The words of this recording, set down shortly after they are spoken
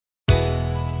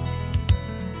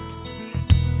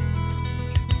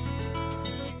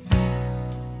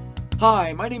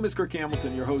Hi, my name is Kirk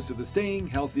Hamilton, your host of the Staying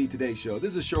Healthy Today show.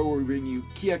 This is a show where we bring you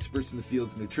key experts in the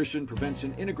fields of nutrition,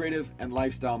 prevention, integrative, and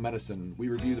lifestyle medicine. We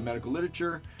review the medical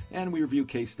literature and we review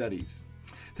case studies.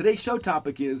 Today's show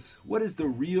topic is, what is the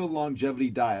real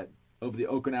longevity diet of the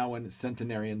Okinawan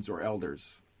centenarians or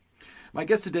elders? My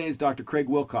guest today is Dr. Craig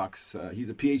Wilcox. He's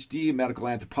a PhD, medical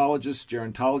anthropologist,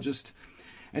 gerontologist,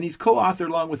 and he's co-author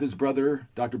along with his brother,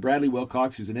 Dr. Bradley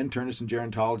Wilcox, who's an internist and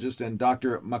gerontologist, and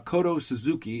Dr. Makoto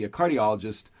Suzuki, a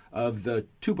cardiologist, of the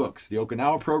two books, The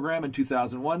Okinawa Program in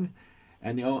 2001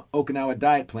 and The Okinawa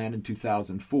Diet Plan in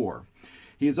 2004.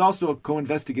 He is also a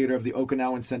co-investigator of the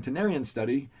Okinawan Centenarian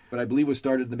Study, but I believe was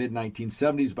started in the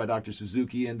mid-1970s by Dr.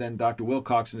 Suzuki, and then Dr.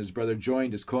 Wilcox and his brother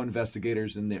joined as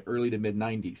co-investigators in the early to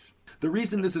mid-90s. The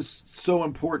reason this is so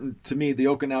important to me, the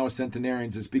Okinawa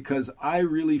centenarians, is because I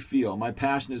really feel my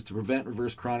passion is to prevent and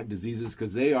reverse chronic diseases,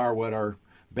 because they are what are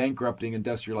bankrupting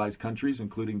industrialized countries,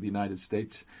 including the United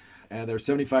States, and they're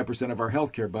 75% of our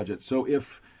healthcare budget. So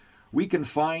if we can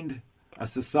find a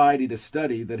society to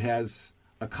study that has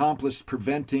accomplished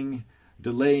preventing,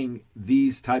 delaying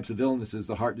these types of illnesses,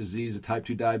 the heart disease, the type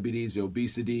 2 diabetes, the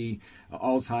obesity,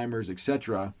 Alzheimer's,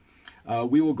 etc.,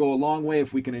 we will go a long way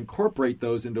if we can incorporate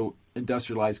those into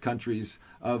industrialized countries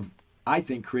of, I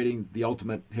think, creating the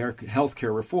ultimate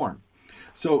healthcare reform.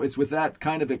 So it's with that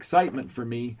kind of excitement for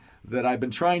me that I've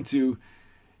been trying to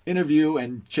interview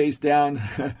and chase down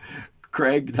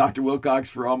Craig, Dr. Wilcox,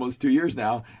 for almost 2 years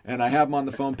now, and I have him on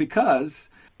the phone because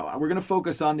we're going to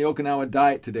focus on the Okinawa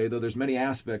diet today, though there's many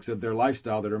aspects of their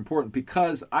lifestyle that are important,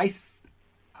 because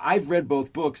I've read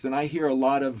both books and I hear a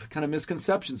lot of kind of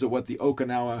misconceptions of what the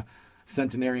Okinawa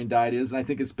centenarian diet is, and I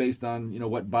think it's based on,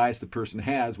 what bias the person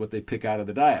has, what they pick out of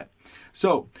the diet.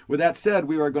 So with that said,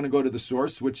 we are going to go to the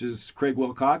source, which is Craig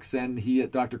Wilcox, and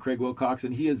Dr. Craig Wilcox,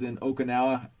 and he is in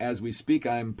Okinawa as we speak.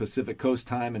 I'm Pacific Coast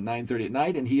time at 9:30 at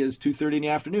night, and he is 2:30 in the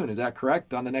afternoon. Is that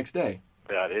correct, on the next day?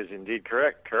 That is indeed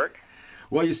correct, Kirk.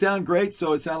 Well, you sound great,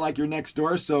 so it sounds like you're next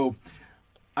door. So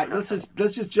let's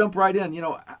just jump right in.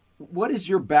 What is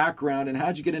your background, and how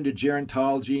did you get into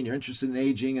gerontology, and you're interested in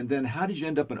aging, and then how did you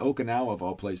end up in Okinawa, of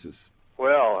all places?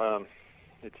 Well,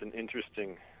 it's an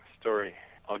interesting story.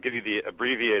 I'll give you the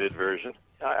abbreviated version.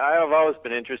 I have always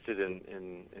been interested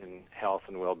in health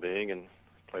and well-being, and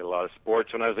played a lot of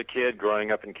sports when I was a kid,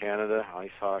 growing up in Canada, ice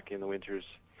hockey in the winters,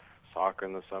 soccer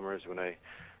in the summers. When I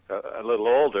got a little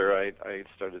older, I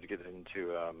started to get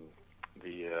into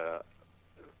the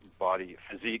body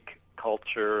physique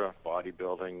culture,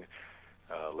 bodybuilding,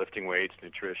 lifting weights,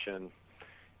 nutrition,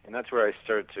 and that's where I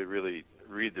started to really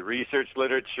read the research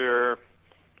literature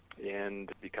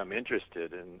and become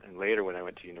interested. And later, when I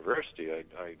went to university, I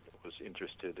was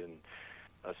interested in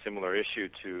a similar issue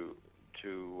to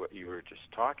what you were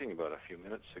just talking about a few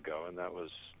minutes ago, and that was,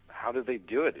 how do they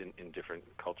do it in different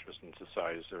cultures and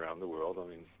societies around the world? I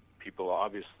mean, people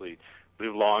obviously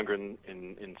live longer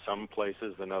in some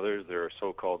places than others. There are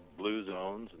so-called blue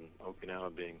zones, and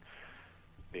Okinawa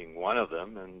being one of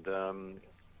them. And the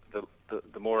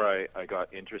more I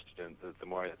got interested in it, the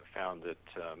more I found that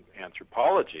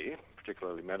anthropology,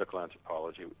 particularly medical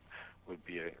anthropology, would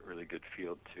be a really good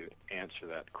field to answer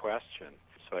that question.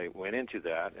 So I went into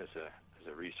that as a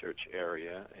research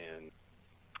area, and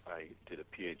I did a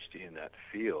PhD in that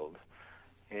field.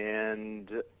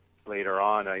 And later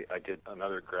on, I did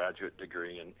another graduate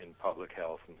degree in public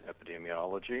health and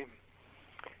epidemiology,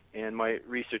 and my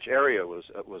research area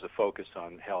was a focus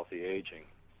on healthy aging.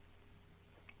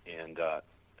 And I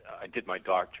did my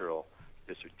doctoral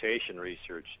dissertation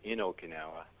research in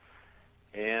Okinawa,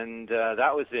 and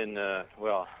that was in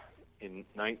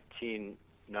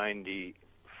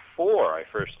 1994. I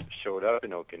first showed up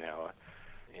in Okinawa,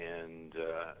 and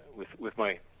with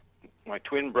my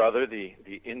twin brother, the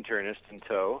internist in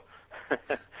tow,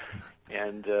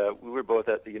 and we were both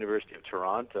at the University of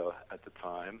Toronto at the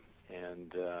time,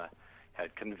 and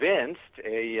had convinced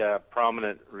a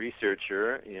prominent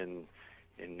researcher in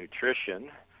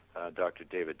nutrition, Dr.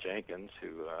 David Jenkins,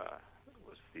 who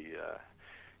was the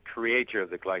creator of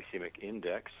the glycemic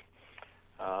index.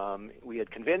 We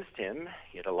had convinced him.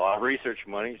 He had a lot of research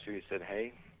money, so he said,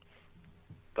 "Hey,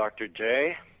 Dr.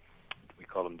 J," we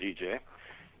call him DJ,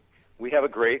 "we have a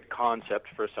great concept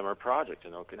for a summer project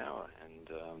in Okinawa," and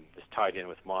this tied in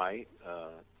with my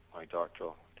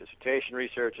doctoral dissertation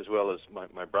research, as well as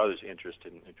my brother's interest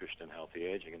in healthy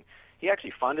aging. And he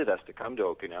actually funded us to come to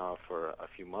Okinawa for a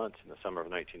few months in the summer of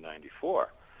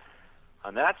 1994.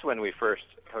 And that's when we first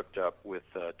hooked up with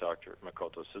Dr.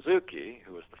 Makoto Suzuki,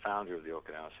 who was the founder of the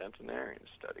Okinawa Centenarian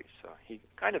Study. So he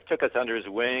kind of took us under his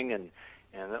wing, and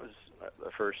that was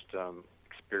the first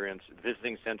experience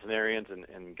visiting centenarians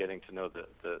and getting to know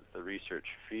the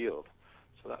research field.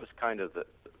 So that was kind of the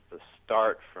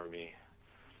start for me.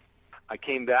 I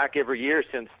came back every year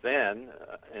since then,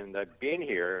 and I've been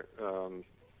here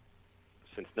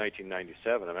since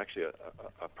 1997. I'm actually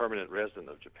a permanent resident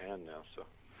of Japan now. So.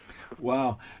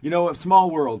 Wow. A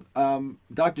small world.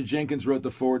 Dr. Jenkins wrote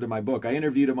the foreword to my book. I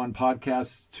interviewed him on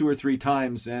podcasts 2 or 3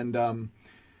 times, and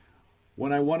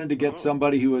when I wanted to get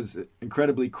somebody who was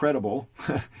incredibly credible,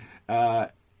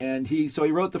 and he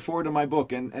wrote the foreword to my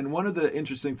book. And one of the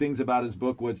interesting things about his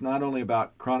book was not only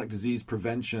about chronic disease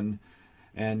prevention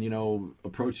and,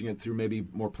 approaching it through maybe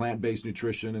more plant-based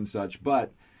nutrition and such,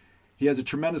 but he has a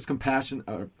tremendous compassion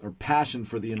or passion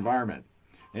for the environment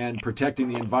and protecting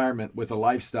the environment with a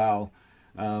lifestyle.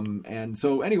 And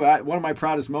so anyway, one of my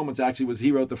proudest moments actually was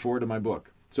he wrote the foreword to my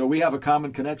book. So we have a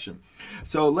common connection.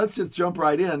 So let's just jump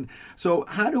right in. So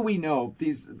how do we know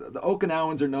the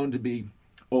Okinawans are known to be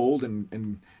old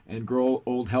and grow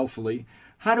old healthfully?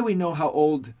 How do we know how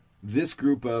old this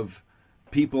group of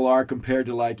people are compared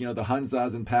to the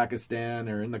Hunzas in Pakistan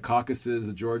or in the Caucasus,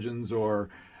 the Georgians, or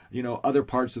other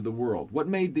parts of the world? What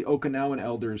made the Okinawan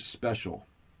elders special?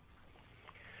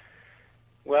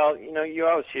 Well, you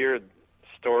always hear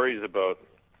stories about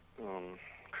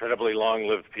incredibly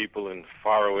long-lived people in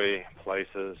faraway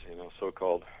places,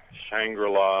 so-called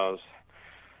Shangri-Las.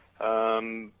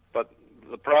 But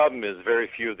the problem is very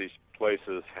few of these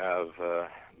places have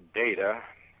data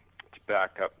to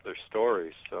back up their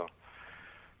stories. So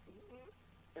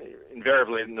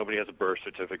invariably, nobody has a birth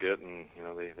certificate, and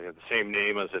they have the same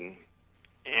name as an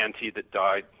auntie that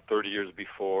died 30 years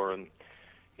before, and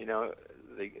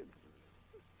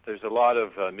there's a lot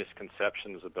of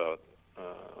misconceptions about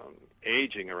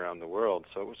aging around the world.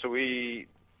 So we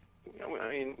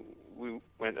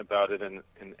went about it in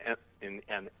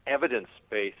an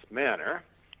evidence-based manner.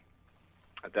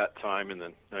 At that time in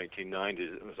the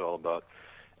 1990s, it was all about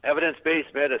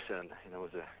evidence-based medicine. It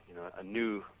was a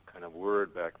new kind of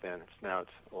word back then. It's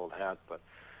old hat, but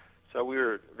so we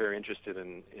were very interested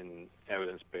in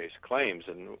evidence-based claims,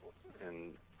 and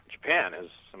Japan has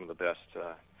some of the best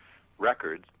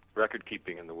record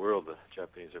keeping in the world. The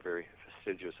Japanese are very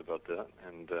fastidious about that,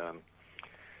 and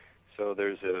so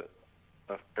there's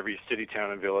every city,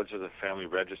 town, and village has a family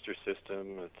register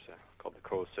system. It's called the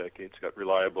Koseki. It's got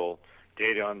reliable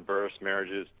data on births,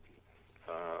 marriages,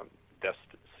 death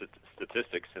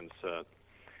statistics since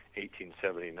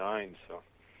 1879. So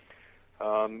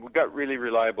we've got really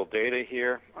reliable data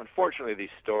here. Unfortunately,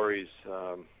 these stories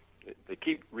they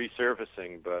keep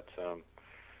resurfacing, but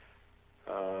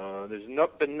there's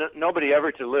been nobody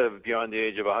ever to live beyond the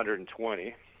age of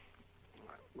 120.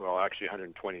 Well, actually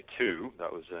 122.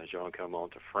 That was Jeanne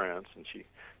Calment of France, and she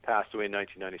passed away in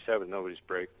 1997. Nobody's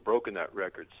broken that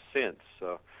record since.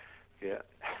 So, yeah,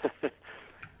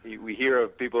 we hear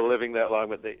of people living that long,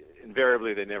 but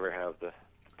invariably they never have the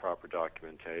proper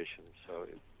documentation. So,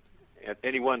 at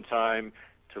any one time,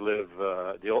 to live,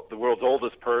 the world's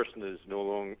oldest person is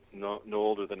no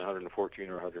older than 114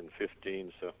 or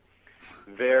 115. So,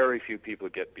 very few people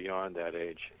get beyond that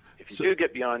age. If you do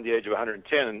get beyond the age of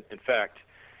 110, in fact,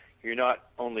 you're not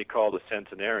only called a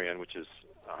centenarian, which is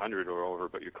 100 or over,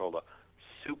 but you're called a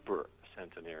super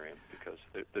centenarian because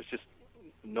there's just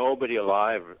nobody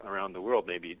alive around the world,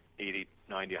 maybe 80,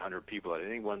 90, 100 people at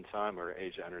any one time are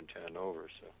age 110 and over.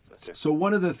 So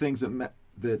one of the things that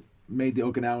made the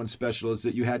Okinawan special is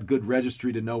that you had good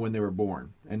registry to know when they were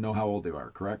born and know how old they are,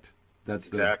 correct?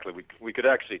 Exactly. We could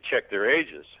actually check their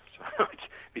ages. So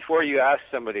before you ask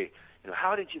somebody,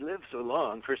 how did you live so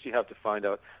long? First, you have to find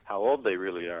out how old they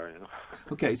really are.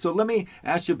 Okay, so let me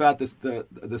ask you about this, the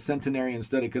centenarian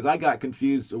study, because I got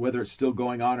confused whether it's still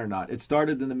going on or not. It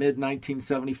started in the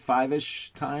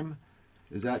mid-1975-ish time?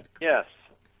 Is that? Yes.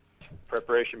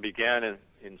 Preparation began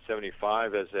in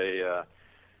 75 as it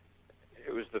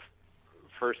was the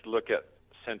first look at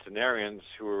centenarians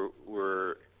who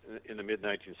were in the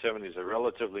mid-1970s, a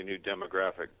relatively new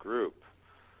demographic group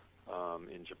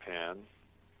in Japan.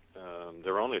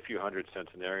 There were only a few hundred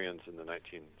centenarians in the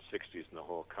 1960s in the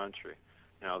whole country.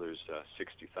 Now there's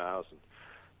 60,000.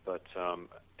 But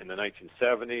in the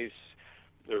 1970s,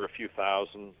 there were a few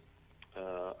thousand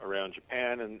around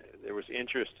Japan, and there was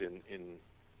interest in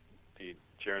the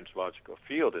gerontological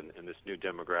field in this new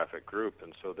demographic group.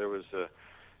 And so there was a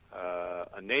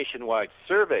nationwide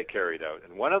survey carried out,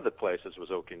 and one of the places was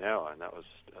Okinawa, and that was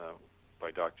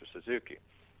by Dr. Suzuki.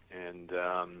 And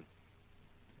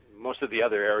most of the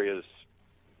other areas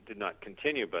did not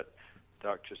continue, but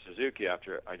Dr. Suzuki,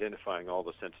 after identifying all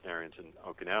the centenarians in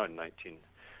Okinawa in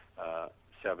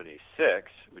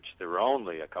 1976, which there were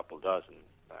only a couple dozen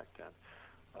back then,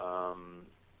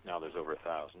 now there's over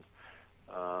 1,000.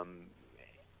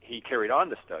 He carried on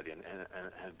the study and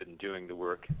had been doing the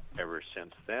work ever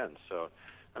since then. So,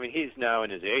 I mean, he's now in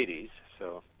his 80s,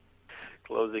 so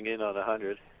closing in on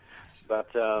 100.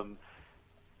 But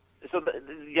so the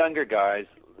younger guys,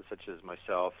 such as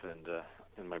myself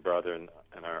and my brother and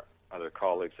our other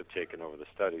colleagues, have taken over the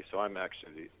study. So I'm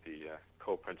actually the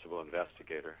co-principal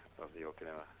investigator of the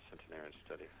Okinawa Centenarian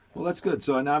study. Well, that's good.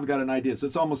 So now I've got an idea. So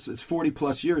it's 40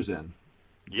 plus years in.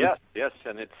 Yes,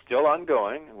 and it's still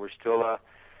ongoing. We're still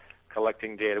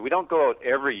collecting data. We don't go out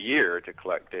every year to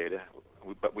collect data,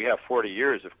 but we have 40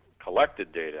 years of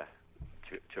collected data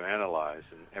to analyze,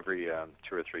 and every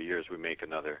 2 or 3 years we make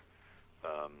another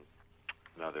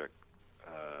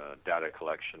data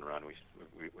collection run. We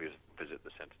visit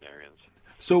the centenarians.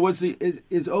 So is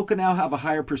Okinawa have a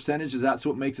higher percentage? Is that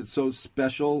what makes it so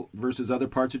special versus other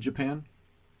parts of Japan?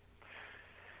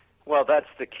 Well, that's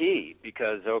the key,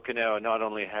 because Okinawa not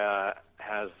only has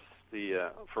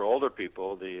the for older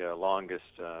people the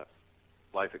longest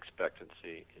life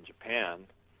expectancy in Japan,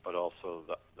 but also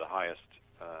the highest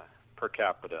per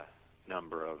capita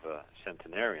number of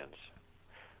centenarians.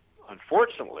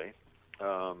 Unfortunately,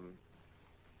 the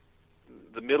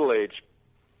middle age,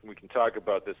 we can talk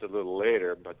about this a little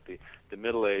later, but the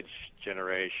middle age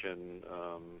generation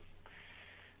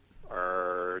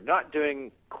are not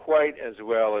doing quite as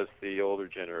well as the older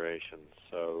generation.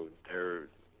 So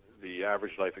the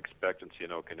average life expectancy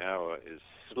in Okinawa is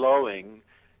slowing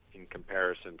in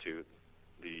comparison to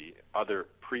the other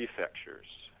prefectures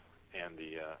and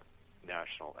the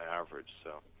national average.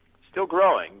 So still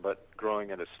growing, but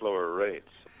growing at a slower rate.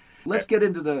 Let's get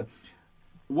into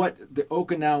what the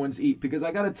Okinawans eat, because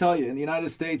I got to tell you, in the United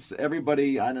States,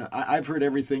 everybody, I've heard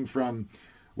everything from,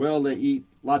 well, they eat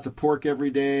lots of pork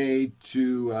every day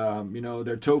to,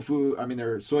 their tofu,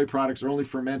 their soy products are only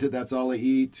fermented, that's all they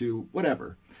eat, to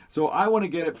whatever. So I want to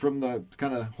get it from the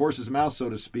kind of horse's mouth, so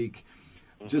to speak,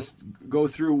 just go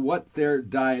through what their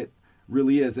diet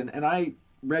really is. And I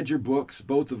read your books,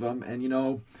 both of them, and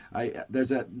there's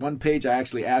that one page I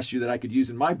actually asked you that I could use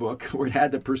in my book where it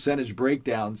had the percentage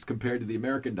breakdowns compared to the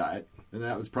American diet, and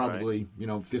that was probably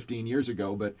 15 years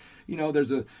ago. But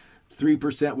there's a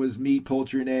 3% was meat,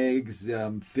 poultry, and eggs.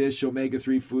 Fish,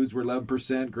 omega-3 foods were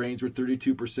 11%. Grains were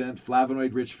 32%.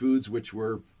 Flavonoid-rich foods, which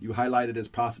were you highlighted as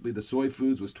possibly the soy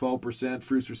foods, was 12%.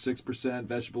 Fruits were 6%.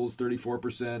 Vegetables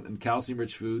 34%, and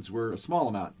calcium-rich foods were a small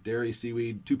amount. Dairy,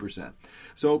 seaweed 2%.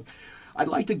 So I'd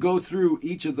like to go through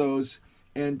each of those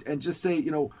and just say,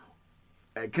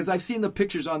 because I've seen the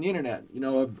pictures on the internet,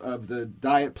 of the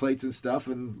diet plates and stuff,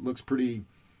 and looks pretty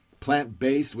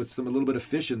plant-based with a little bit of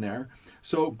fish in there.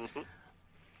 So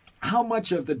how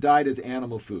much of the diet is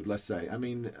animal food, let's say? I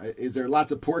mean, is there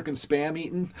lots of pork and Spam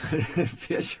eaten?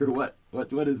 Fish, or what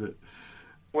is it?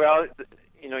 Well,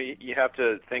 you have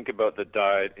to think about the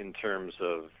diet in terms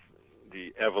of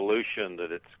the evolution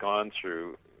that it's gone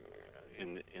through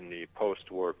in the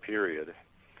post-war period.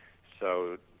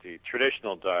 So the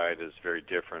traditional diet is very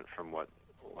different from what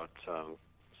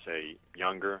say,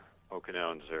 younger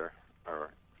Okinawans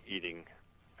are eating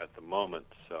at the moment.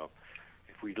 So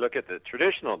if we look at the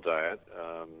traditional diet,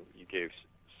 you gave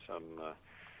some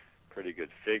pretty good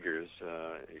figures.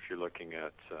 If you're looking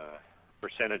at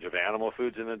percentage of animal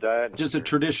foods in the diet. Just the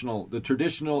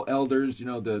traditional elders,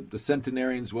 the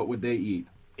centenarians, what would they eat?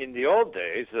 In the old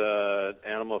days,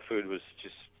 animal food was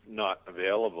just not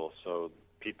available, so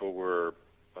people were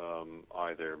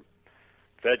either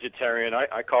vegetarian.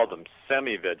 I called them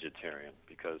semi-vegetarian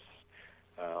because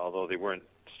although they weren't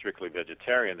strictly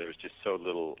vegetarian, there was just so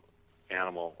little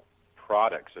animal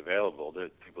products available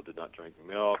that people did not drink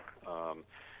milk.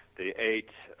 They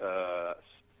ate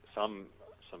some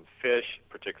fish,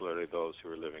 particularly those who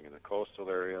were living in the coastal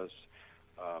areas.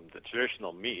 The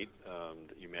traditional meat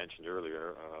that you mentioned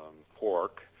earlier,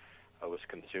 pork, was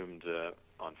consumed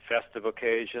on festive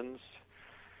occasions.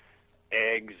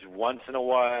 Eggs once in a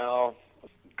while,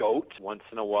 goat once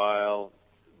in a while.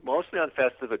 Mostly on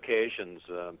festive occasions,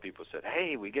 people said,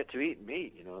 "Hey, we get to eat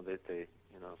meat."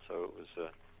 So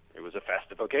it was a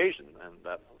festive occasion, and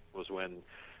that was when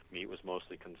meat was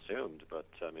mostly consumed. But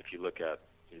if you look at,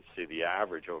 say, the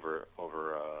average over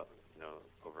a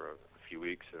few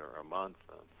weeks or a month,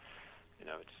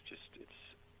 it's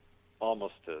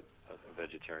almost a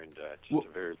vegetarian diet, just a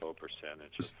very low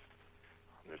percentage of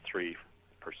 3%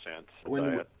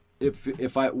 diet.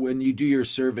 When you do your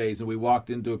surveys, and we walked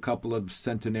into a couple of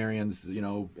centenarians,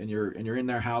 and you're in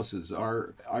their houses,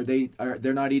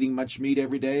 they're not eating much meat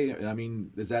every day? I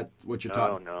mean, is that what you're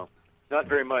talking? No, not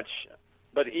very much.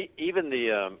 But even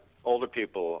the older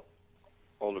people's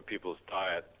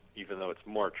diet even though it's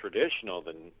more traditional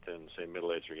than say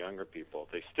middle-aged or younger people,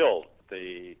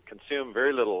 they consume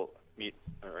very little meat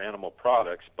or animal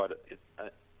products, but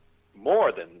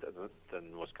more than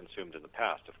was consumed in the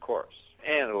past, of course.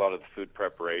 And a lot of the food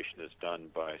preparation is done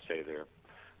by, say, their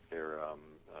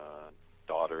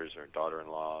daughters or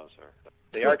daughter-in-laws, or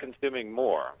they are consuming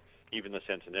more, even the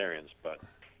centenarians. But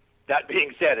that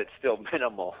being said, it's still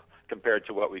minimal compared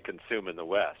to what we consume in the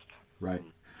West. Right.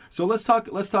 So let's talk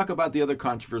about the other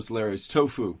controversial areas,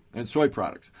 tofu and soy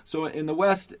products. So in the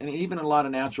West, and even in a lot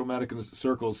of natural medical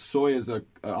circles, soy is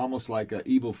almost like an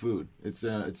evil food. It's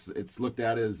looked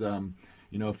at as a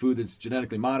food that's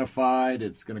genetically modified.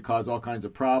 It's going to cause all kinds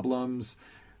of problems.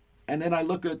 And then I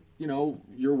look at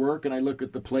your work, and I look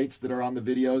at the plates that are on the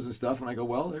videos and stuff, and I go,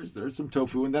 well, there's some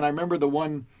tofu. And then I remember the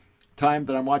one time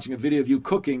that I'm watching a video of you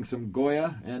cooking some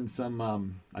Goya and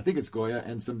some I think it's Goya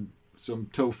and some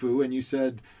tofu, and you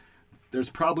said there's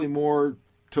probably more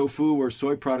tofu or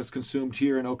soy products consumed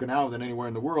here in Okinawa than anywhere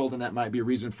in the world, and that might be a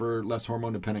reason for less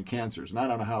hormone-dependent cancers. And I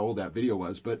don't know how old that video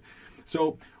was, but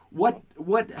so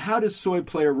how does soy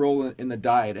play a role in the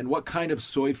diet, and what kind of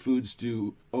soy foods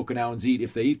do Okinawans eat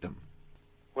if they eat them?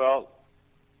 Well,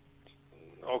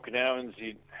 Okinawans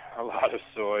eat a lot of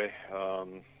soy,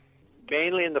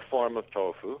 mainly in the form of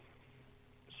tofu,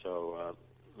 so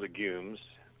legumes,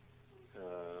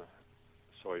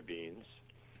 soybeans.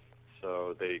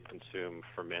 So they consume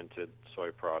fermented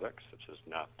soy products such as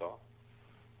natto,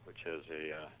 which has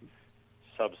a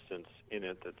substance in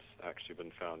it that's actually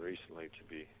been found recently to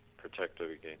be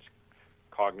protective against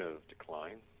cognitive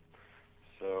decline.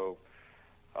 So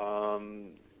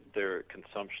their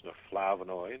consumption of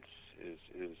flavonoids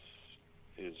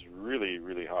is really,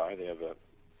 really high. They have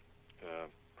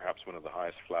perhaps one of the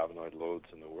highest flavonoid loads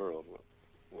in the world.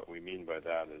 What we mean by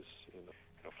that is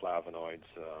flavonoids,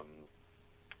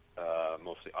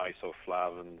 mostly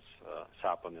isoflavones,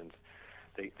 saponins.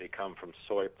 They come from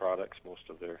soy products, most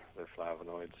of their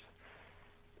flavonoids.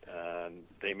 And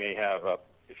they may have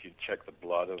if you check the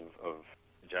blood of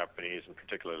Japanese, and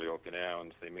particularly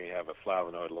Okinawans, they may have a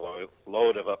flavonoid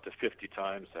load of up to 50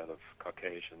 times that of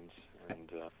Caucasians.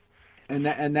 And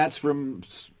that's from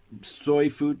soy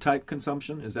food type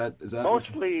consumption? Is that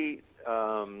mostly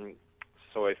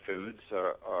soy foods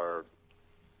are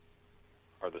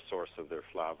the source of their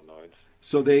flavonoids.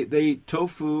 So they eat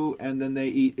tofu, and then they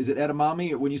eat, is it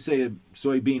edamame? When you say a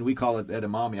soybean, we call it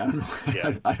edamame. I don't know.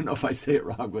 Yeah. I don't know if I say it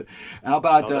wrong, but how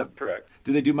about, No, that's correct.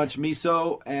 Do they do much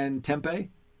miso and tempeh?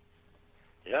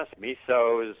 Yes,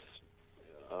 miso is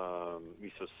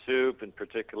miso soup in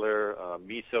particular,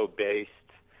 miso-based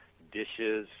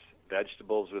dishes,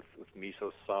 vegetables with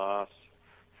miso sauce,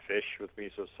 fish with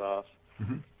miso sauce.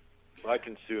 Mm-hmm. Well,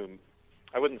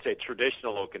 I wouldn't say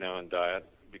traditional Okinawan diet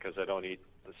because I don't eat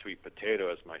the sweet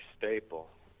potato as my staple.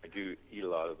 I do eat a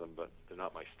lot of them, but they're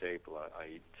not my staple. I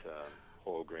eat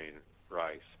whole grain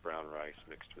rice, brown rice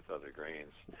mixed with other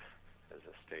grains as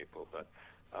a staple. But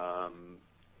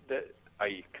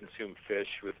I consume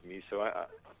fish with miso.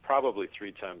 Probably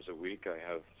 3 times a week I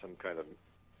have some kind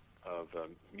of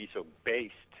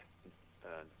miso-based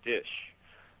dish.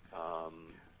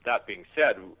 That being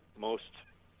said, most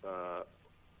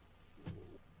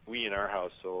we in our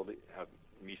household have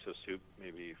miso soup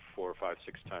maybe 4, 5,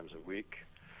 6 times a week.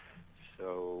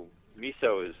 So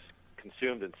miso is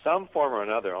consumed in some form or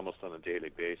another almost on a daily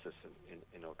basis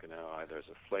in Okinawa, either as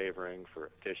a flavoring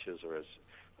for dishes or as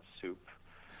a soup.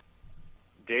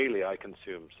 Daily I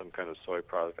consume some kind of soy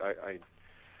product.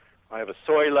 I have a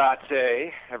soy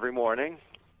latte every morning,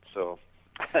 so...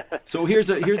 So here's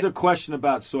a question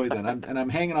about soy then, I'm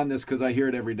hanging on this because I hear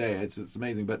it every day. It's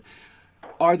amazing, but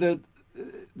are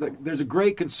there's a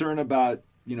great concern about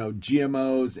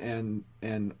GMOs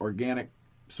and organic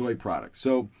soy products.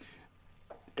 So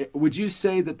would you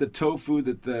say that the tofu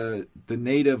that the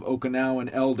native Okinawan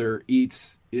elder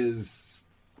eats is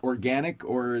organic,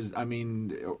 or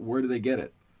where do they get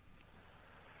it?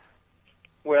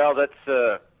 Well, that's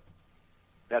a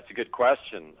good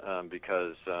question,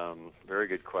 because very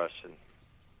good question.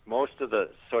 Most of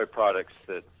the soy products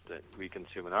that we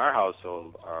consume in our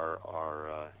household are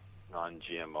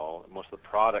non-GMO. Most of the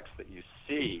products that you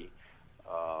see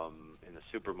in the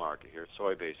supermarket here,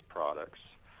 soy-based products,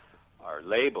 are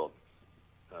labeled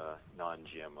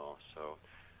non-GMO. So,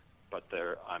 but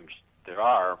there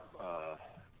are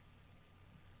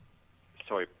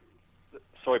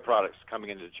soy products coming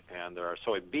into Japan. There are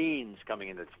soybeans coming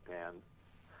into Japan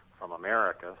from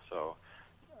America. So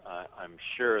I'm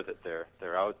sure that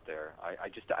they're out there.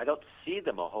 I don't see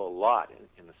them a whole lot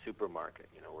in the supermarket.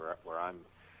 Where I'm.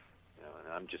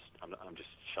 And I'm just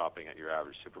shopping at your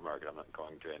average supermarket. I'm not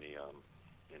going to any,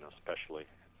 specially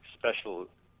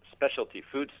specialty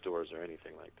food stores or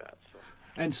anything like that. So.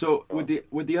 And so would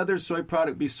the other soy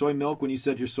product be soy milk when you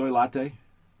said your soy latte?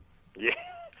 Yeah,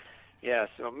 yeah.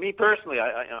 So me personally,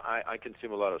 I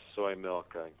consume a lot of soy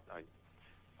milk.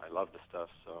 I love the stuff.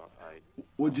 So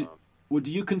would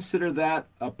you consider that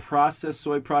a processed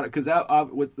soy product? Because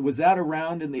was that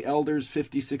around in the elders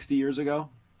 50, 60 years ago?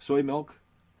 Soy milk,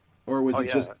 or was it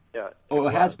just? Yeah.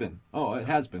 It has been. Oh, it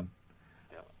has been.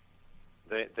 Yeah.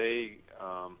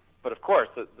 But of course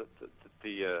the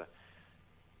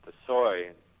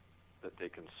soy that they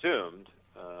consumed,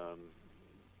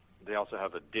 they also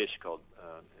have a dish called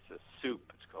it's a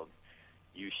soup. It's called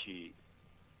yushi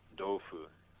tofu.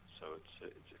 So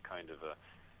it's a kind of a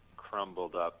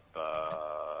crumbled up,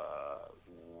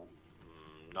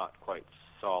 not quite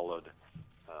solid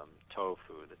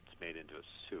tofu that's made into a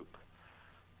soup.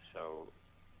 So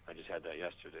I just had that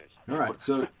yesterday. All right,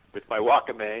 so with my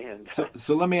wakame and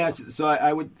so let me ask you. So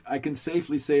I can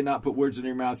safely say, not put words in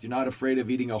your mouth, you're not afraid of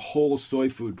eating a whole soy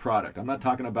food product. I'm not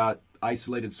talking about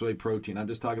isolated soy protein. I'm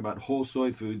just talking about whole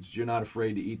soy foods. You're not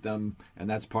afraid to eat them, and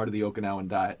that's part of the Okinawan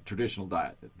diet, traditional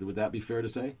diet. Would that be fair to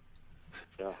say?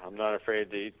 Yeah, I'm not afraid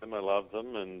to eat them. I love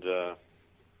them, and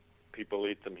people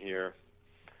eat them here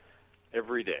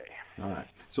every day. All right.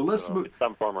 So let's move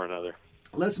some form or another.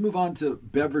 Let's move on to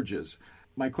beverages.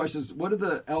 My question is, what do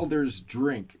the elders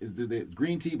drink? Do they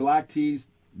green tea, black teas,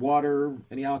 water,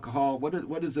 any alcohol?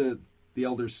 What is the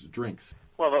elders' drinks?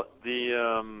 Well,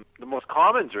 the most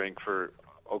common drink for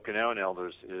Okinawan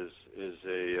elders is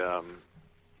a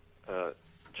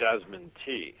jasmine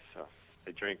tea. So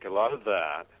they drink a lot of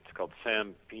that. It's called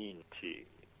sampin tea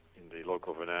in the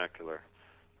local vernacular.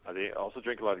 They also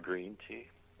drink a lot of green tea.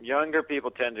 Younger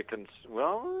people tend to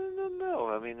well, I don't know.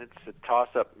 I mean, it's a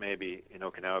toss-up maybe in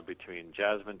Okinawa between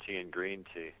jasmine tea and green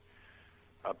tea.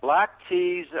 Black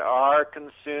teas are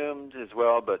consumed as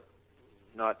well, but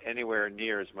not anywhere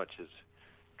near as much as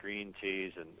green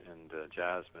teas and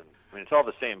jasmine. I mean, it's all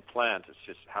the same plant. It's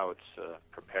just how it's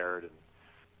prepared and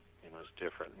it's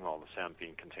different. Well, the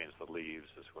sampin contains the leaves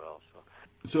as well.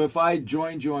 So if I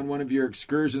joined you on one of your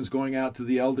excursions going out to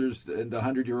the elders and the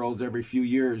 100-year-olds every few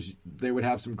years, they would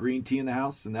have some green tea in the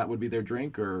house, and that would be their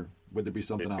drink, or would there be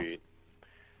something else?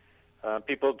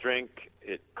 People drink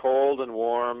it cold and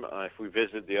warm. If we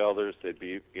visit the elders, they'd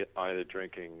be either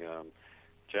drinking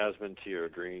jasmine tea or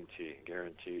green tea,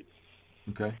 guaranteed.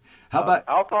 Okay. How about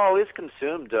alcohol is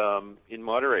consumed in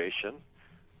moderation.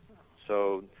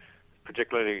 So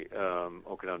particularly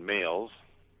Okinawan males,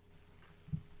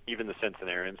 even the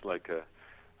centenarians, like a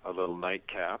little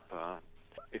nightcap.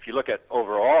 If you look at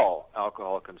overall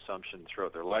alcohol consumption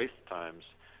throughout their lifetimes,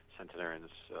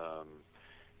 centenarians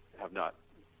have not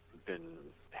been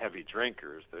heavy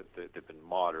drinkers. They've been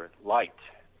light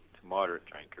to moderate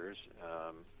drinkers,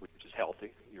 which is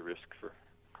healthy. You risk for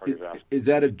cardiovascular. Is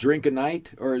that a drink a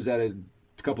night, or is that a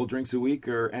couple drinks a week,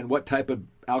 and what type of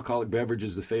alcoholic beverage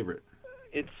is the favorite?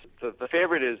 It's the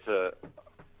favorite is a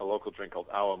local drink called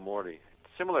awamori.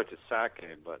 It's similar to sake,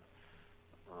 but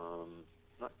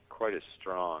not quite as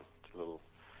strong. It's a little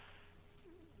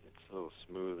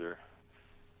smoother,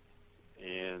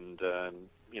 and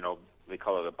they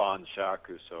call it a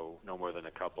banshaku, so no more than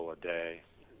a couple a day.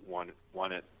 One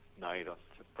at night to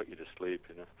put you to sleep.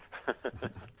 All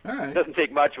right. It doesn't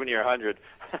take much when you're 100.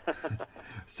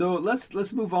 So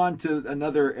let's move on to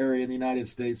another area in the United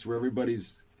States where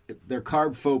they're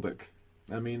carb phobic.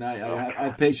 I mean, I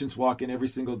have patients walk in every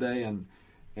single day, and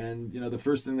the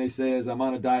first thing they say is, I'm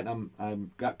on a diet, and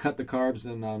I'm cut the carbs,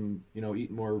 and I'm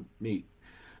eating more meat.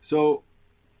 So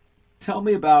tell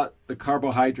me about the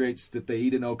carbohydrates that they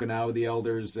eat in Okinawa, the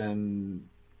elders, and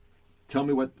tell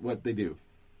me what they do.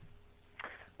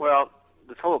 Well,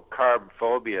 this whole carb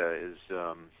phobia is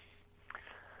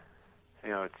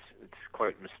it's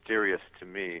quite mysterious to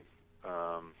me.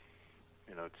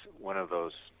 It's one of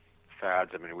those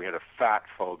fads. I mean, we had a fat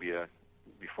phobia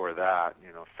before that.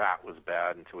 Fat was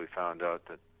bad until we found out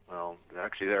that, well,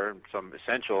 actually there are some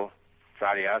essential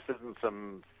fatty acids, and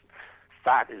some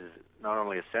fat is not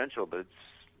only essential, but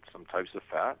it's some types of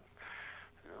fat.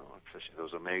 Especially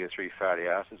those omega-3 fatty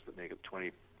acids that make up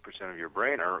 20% of your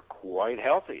brain are quite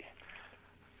healthy.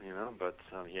 But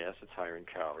yes, it's higher in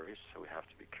calories, so we have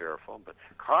to be careful. But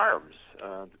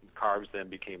carbs then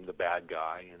became the bad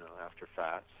guy, after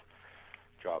fats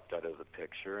dropped out of the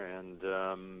picture.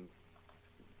 And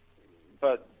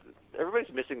but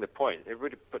everybody's missing the point.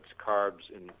 Everybody puts carbs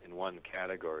in one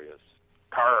category as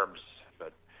carbs,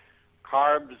 but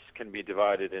carbs can be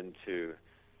divided into,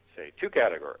 say, two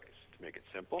categories to make it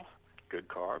simple: good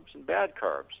carbs and bad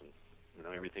carbs, and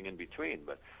everything in between.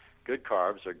 But good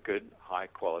carbs are good,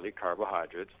 high-quality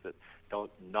carbohydrates that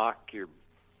don't knock your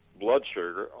blood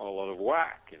sugar all out of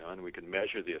whack, and we can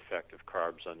measure the effect of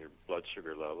carbs on your blood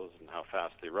sugar levels and how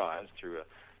fast they rise through a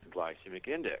glycemic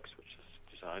index, which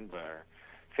is designed by our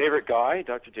favorite guy,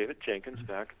 Dr. David Jenkins,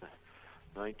 back in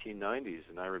the 1990s.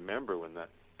 And I remember when that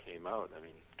came out.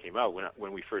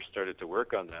 When we first started to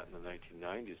work on that in the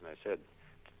 1990s, and I said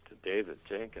to David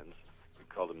Jenkins, we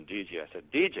called him DJ, I said,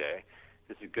 DJ,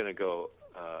 this is going to go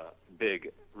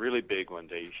big, really big one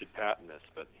day. You should patent this.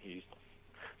 But he's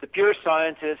the pure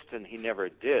scientist, and he never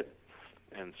did.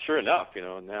 And sure enough,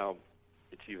 now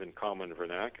it's even common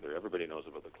vernacular. Everybody knows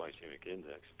about the glycemic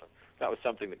index. But that was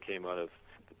something that came out of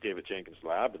David Jenkins'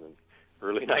 lab in the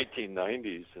early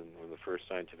 1990s, and when the first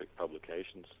scientific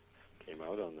publications came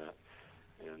out on that.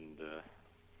 And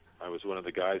I was one of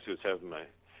the guys who was having my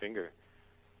finger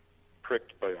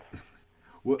pricked by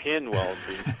a pin while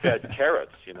being fed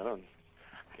carrots, and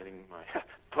getting my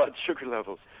blood sugar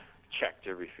levels checked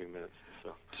every few minutes.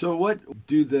 So what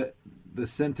do the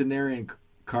centenarian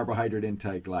carbohydrate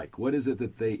intake like? What is it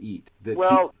that they eat?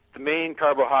 The main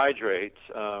carbohydrate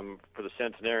for the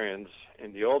centenarians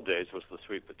in the old days was the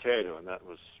sweet potato, and that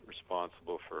was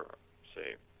responsible for,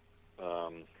 say,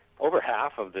 over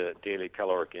half of the daily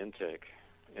caloric intake.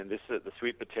 And the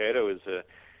sweet potato is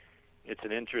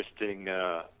an interesting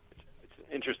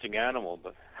animal,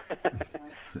 but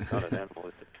it's not an animal,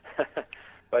 is it?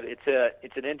 But it's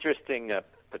an interesting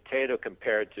potato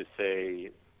compared to,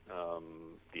 say,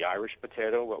 the Irish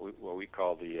potato, what we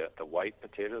call the white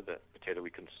potato, the potato we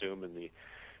consume in the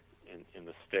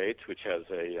States, which has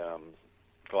a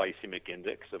glycemic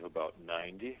index of about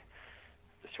 90.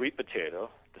 The sweet potato,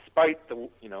 despite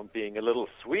being a little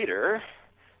sweeter,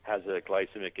 has a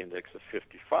glycemic index of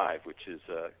 55, which is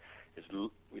a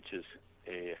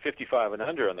 55 and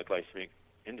under on the glycemic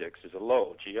index is a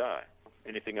low GI.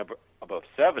 Anything above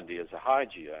 70 is a high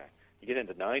GI. You get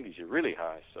into 90s, you're really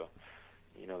high. So,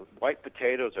 white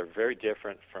potatoes are very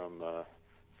different from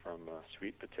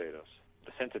sweet potatoes.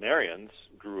 The centenarians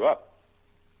grew up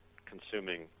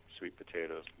consuming sweet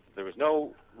potatoes. There was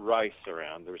no rice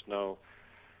around. There was no,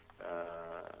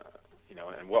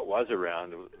 and what was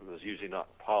around was usually not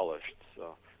polished.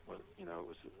 So, it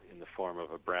was in the form of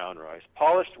a brown rice.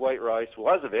 Polished white rice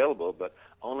was available, but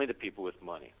only to people with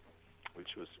money,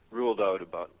 which was ruled out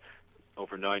about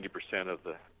over 90% of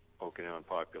the Okinawan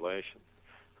population,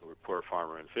 who were poor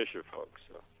farmer and fisher folks.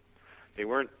 So they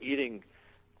weren't eating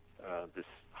this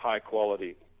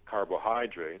high-quality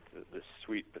carbohydrate, this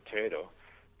sweet potato,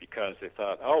 because they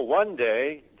thought, one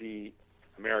day the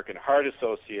American Heart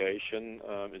Association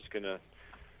is going to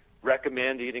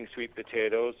recommend eating sweet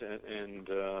potatoes, and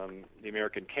the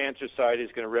American Cancer Society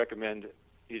is going to recommend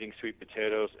eating sweet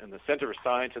potatoes, and the Center for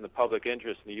Science and the Public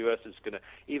Interest in the U.S. is going to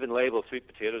even label sweet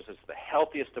potatoes as the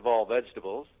healthiest of all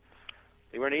vegetables.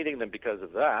 They weren't eating them because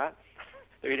of that.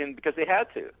 They were eating them because they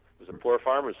had to. It was a poor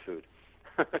farmer's food.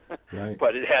 Right.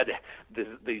 But it had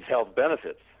these health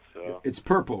benefits. So it's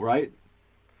purple, right?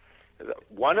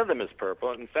 One of them is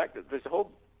purple. In fact, there's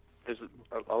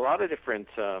a lot of different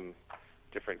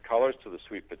colors to the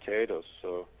sweet potatoes.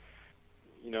 So,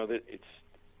 it's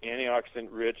antioxidant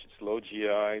rich. It's low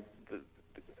GI.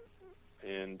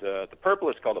 And the purple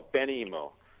is called a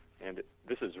benimo, and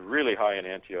this is really high in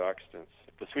antioxidants.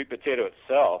 The sweet potato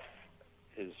itself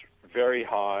is very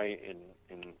high in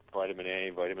vitamin A,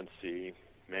 vitamin C,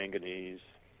 manganese,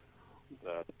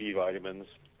 B vitamins,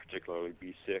 particularly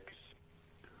B6,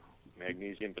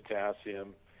 magnesium,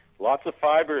 potassium. Lots of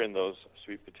fiber in those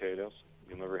sweet potatoes.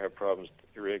 You'll never have problems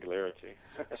with irregularity.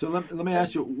 So let me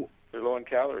ask you. They're low in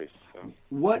calories. So.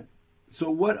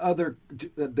 What other,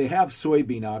 they have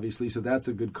soybean, obviously, so that's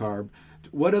a good carb.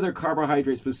 What other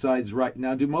carbohydrates besides rice?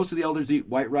 Now, do most of the elders eat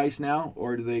white rice now,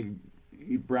 or do they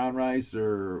eat brown rice,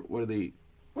 or what do they eat?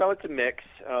 Well, it's a mix.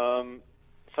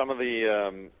 Some of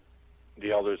the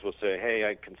elders will say, hey,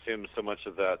 I consumed so much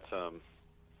of that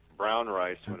brown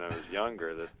rice when I was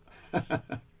younger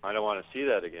that I don't want to see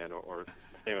that again, or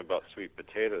same about sweet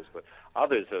potatoes. But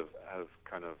others have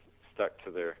kind of stuck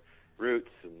to their roots,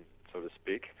 and so to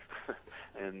speak,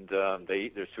 and they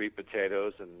eat their sweet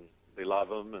potatoes, and they love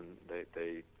them, and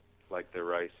they like their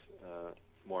rice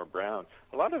more brown.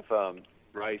 A lot of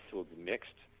rice will be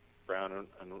mixed, brown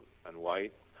and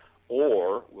white,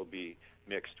 or will be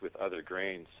mixed with other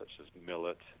grains such as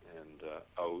millet and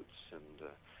oats and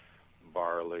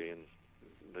barley, and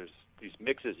there's these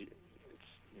mixes.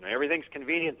 Everything's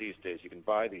convenient these days. You can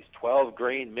buy these 12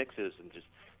 grain mixes and just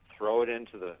throw it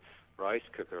into the rice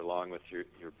cooker along with your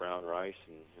brown rice,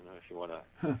 and if you want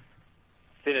to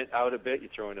thin it out a bit, you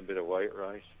throw in a bit of white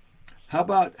rice. How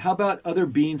about other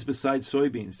beans besides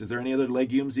soybeans? Is there any other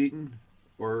legumes eaten?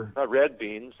 Or Red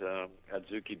beans,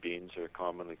 adzuki beans are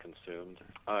commonly consumed.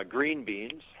 Green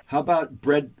beans. how about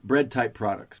bread type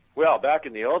products? Well, back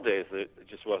in the old days, it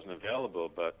just wasn't available.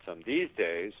 But these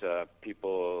days,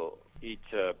 people eat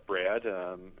bread,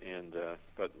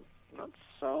 but not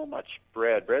so much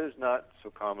bread. Bread is not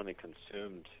so commonly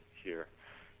consumed here.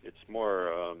 It's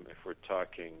more, if we're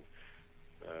talking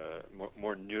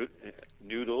more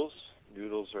noodles.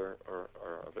 Noodles are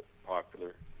a bit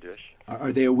popular dish.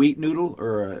 Are they a wheat noodle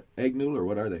or a egg noodle, or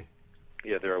what are they?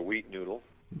 Yeah, they're a wheat noodle.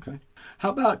 Okay. How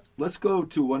about, let's go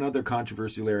to one other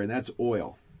controversial area, and that's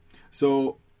oil.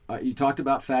 So you talked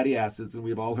about fatty acids, and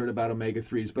we've all heard about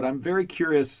omega-3s, but I'm very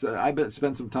curious. I've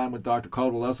spent some time with Dr.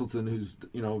 Caldwell Esselstyn, who's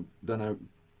done a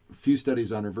few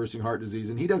studies on reversing heart disease,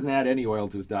 and he doesn't add any oil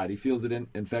to his diet. He feels it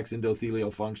affects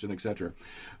endothelial function, etc.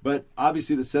 But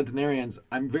obviously the centenarians,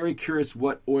 I'm very curious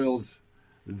what oils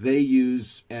they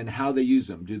use and how they use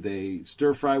them. Do they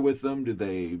stir fry with them?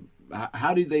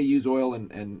 How do they use oil,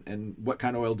 and what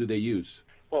kind of oil do they use?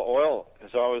 Well, oil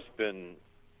has always been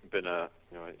a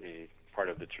part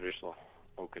of the traditional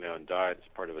Okinawan diet. It's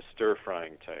part of a stir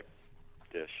frying type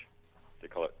dish. They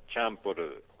call it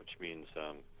champuru, which means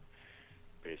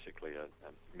basically a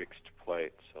mixed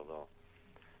plate. So they'll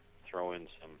throw in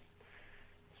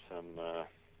some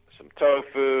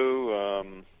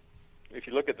tofu. If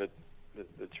you look at the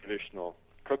traditional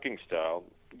cooking style,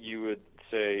 you would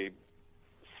say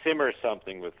simmer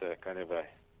something with a kind of a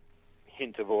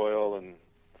hint of oil and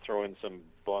throw in some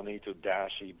bonito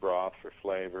dashi broth for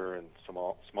flavor and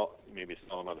maybe a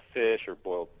small amount of fish or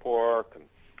boiled pork, and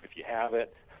if you have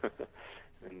it.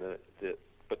 And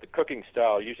but the cooking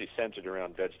style usually centered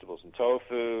around vegetables and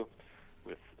tofu,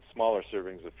 with smaller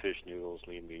servings of fish noodles,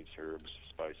 lean meats, herbs,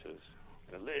 spices,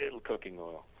 and a little cooking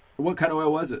oil. What kind of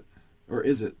oil was it, or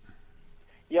is it?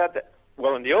 Yeah,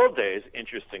 well, in the old days,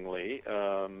 interestingly,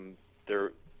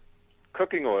 their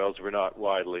cooking oils were not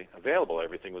widely available.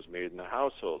 Everything was made in the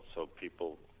household, so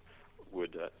people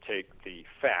would take the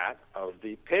fat of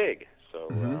the pig,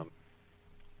 to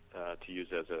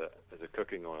use as a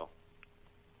cooking oil.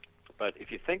 But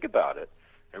if you think about it,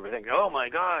 everything, oh my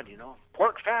God,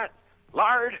 pork fat,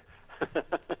 lard.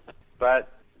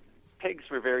 But pigs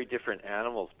were very different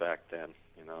animals back then,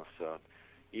 so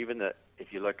even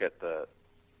if you look at the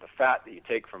fat that you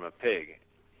take from a pig,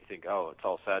 you think, oh, it's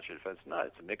all saturated fat. It's not.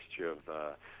 It's a mixture of,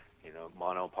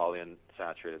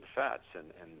 monopolyunsaturated fats.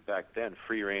 And back then,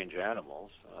 free-range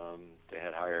animals, they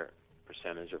had higher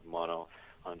percentage of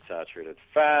monounsaturated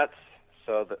fats,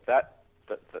 so the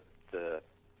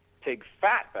pig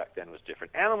fat back then was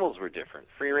different. Animals were different.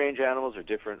 Free-range animals are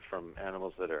different from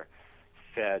animals that are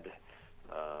fed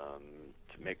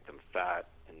to make them fat,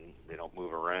 and they don't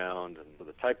move around. And so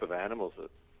the type of animals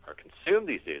that are consumed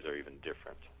these days are even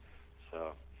different.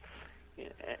 So,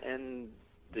 and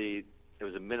there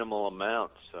was a minimal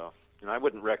amount. So, I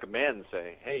wouldn't recommend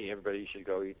say, hey, everybody should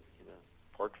go eat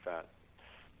pork fat.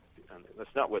 And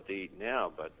that's not what they eat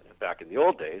now, but back in the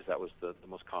old days, that was the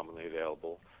most commonly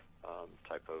available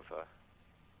type of.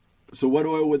 So what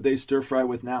oil would they stir fry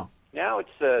with now? Now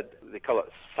it's they call it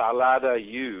salada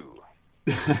yu.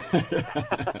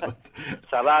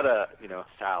 Salada,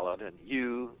 salad, and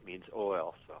yu means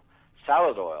oil. So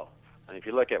salad oil. And if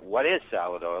you look at what is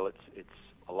salad oil, it's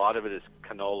a lot of it is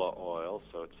canola oil.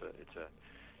 So it's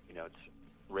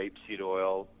rapeseed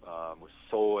oil with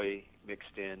soy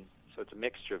mixed in. So it's a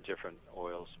mixture of different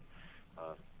oils,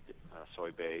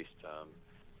 soy-based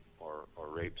or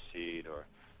rapeseed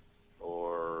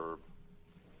or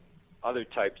other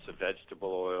types of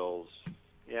vegetable oils.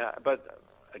 Yeah, but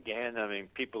again,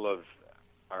 people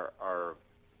are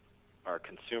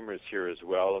consumers here as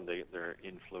well, and they're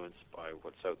influenced by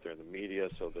what's out there in the media,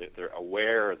 so they're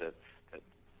aware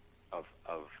of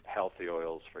healthy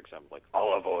oils, for example, like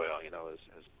olive oil, is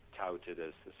touted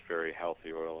as this very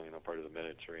healthy oil, part of the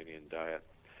Mediterranean diet.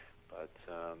 But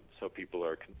so people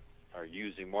are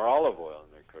using more olive oil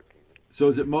in their cooking. So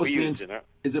is it mostly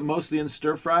in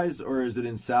stir fries, or is it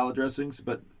in salad dressings?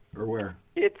 Or where?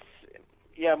 It's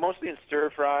mostly in stir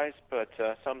fries, but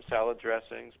some salad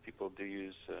dressings. People do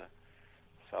use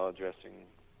salad dressing.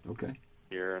 Okay.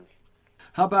 Here.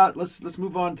 How about let's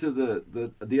move on to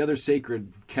the other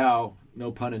sacred cow,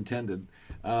 no pun intended,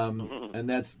 and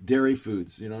that's dairy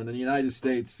foods. In the United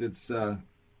States, it's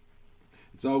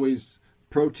always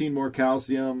protein, more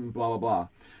calcium, blah blah blah.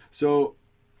 So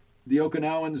the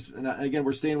Okinawans, and again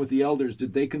we're staying with the elders,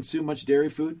 did they consume much dairy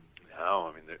food?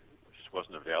 No, it just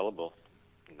wasn't available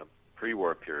in the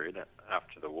pre-war period.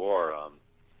 After the war,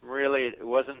 really, it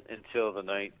wasn't until the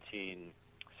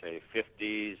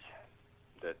 1950s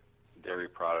that dairy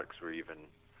products were even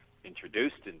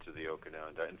introduced into the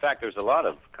Okinawan diet. In fact, there's a lot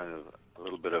of a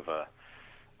little bit of a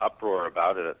uproar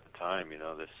about it at the time.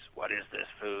 What is this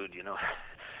food?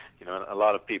 A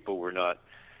lot of people were not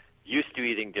used to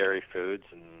eating dairy foods,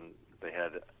 and they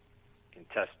had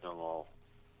intestinal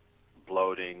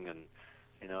bloating, and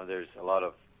there's a lot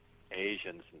of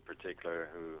Asians in particular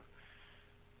who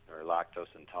are lactose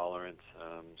intolerant.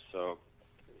 So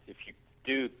if you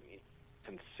do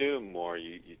consume more,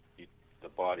 the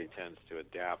body tends to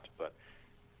adapt. But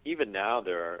even now,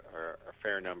 there are a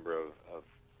fair number of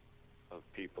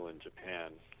people in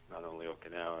Japan, not only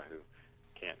Okinawa, who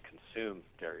can't consume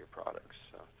dairy products.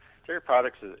 So dairy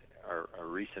products are a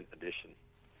recent addition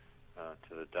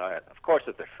to the diet. Of course,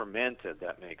 if they're fermented,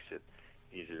 that makes it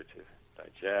easier to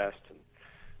digest. And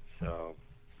so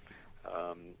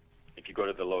if you go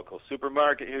to the local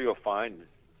supermarket here, you'll find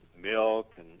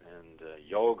milk and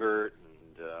yogurt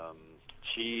and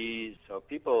cheese. So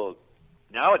people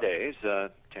nowadays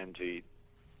tend to eat,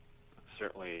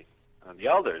 certainly the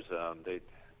elders,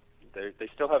 they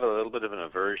still have a little bit of an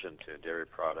aversion to dairy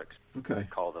products. Okay. I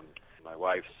call them, my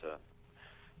wife's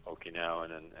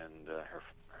Okinawan, and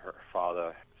her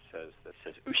father says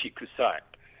ushi kusai. It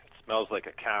smells like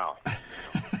a cow. Which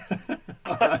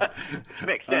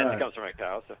makes sense. Right. It comes from a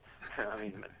cow. So,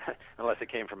 unless it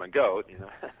came from a goat,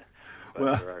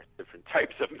 But there are different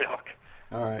types of milk.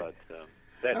 All right. But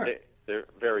they're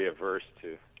very averse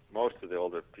to. Most of the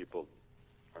older people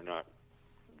are not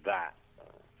that.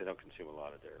 They don't consume a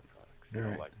lot of dairy products. All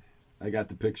right. I got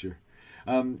the picture.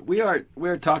 We are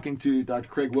talking to Dr.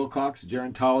 Craig Wilcox,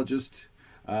 gerontologist,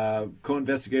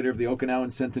 co-investigator of the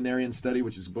Okinawan Centenarian Study,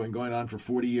 which has been going on for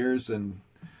 40 years, and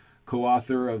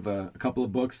co-author of a couple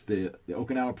of books, the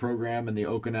Okinawa Program and the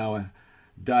Okinawa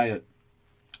Diet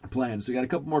Plan. So we got a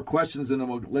couple more questions, and then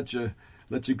we'll let you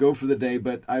go for the day.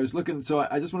 But I was looking, so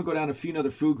I just want to go down a few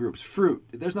other food groups. Fruit.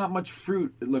 There's not much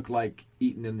fruit, it looked like,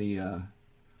 eaten in the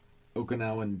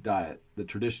Okinawan diet, the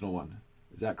traditional one.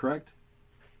 Is that correct?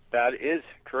 That is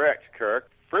correct, Kirk.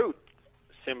 Fruit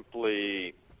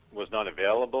simply was not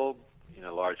available in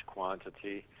a large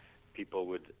quantity. People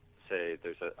would say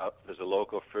there's a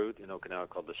local fruit in Okinawa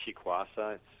called the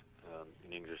shikwasa. It's,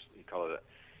 in English, you call it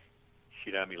a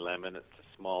shirami lemon. It's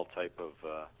a small type of,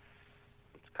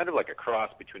 it's kind of like a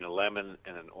cross between a lemon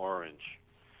and an orange.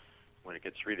 When it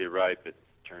gets really ripe, the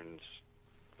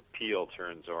peel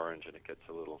turns orange and it gets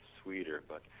a little sweeter.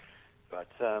 But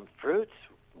fruits,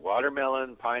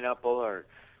 watermelon, pineapple are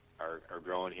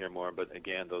growing here more. But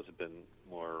again, those have been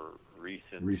more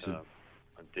recent.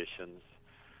 Additions.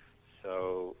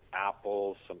 So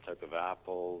apples, some type of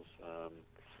apples,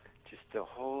 just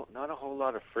not a whole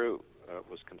lot of fruit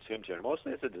was consumed here,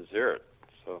 mostly as a dessert.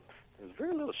 So there's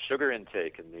very little sugar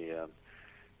intake in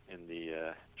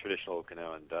the traditional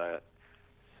Okinawan diet.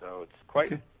 So it's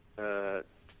quite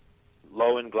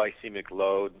low in glycemic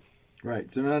load.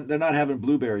 Right. So they're not having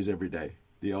blueberries every day,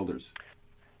 the elders.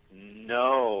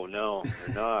 No,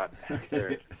 they're not.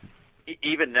 Okay.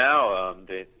 Even now,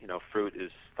 fruit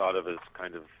is thought of as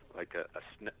kind of like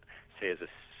as a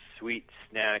sweet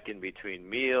snack in between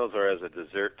meals or as a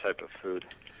dessert type of food.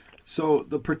 So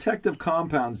the protective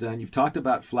compounds, then, you've talked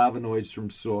about flavonoids from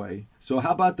soy. So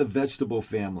how about the vegetable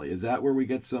family? Is that where we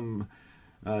get some,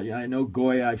 I know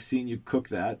Goya, I've seen you cook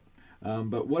that.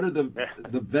 But what are the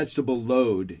vegetable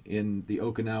load in the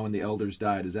Okinawan, the elders'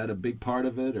 diet? Is that a big part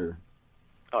of it, or?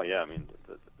 Oh, yeah.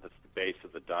 That's the base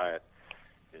of the diet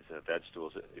is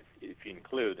vegetables. If you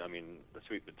include, the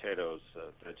sweet potato is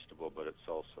a vegetable, but it's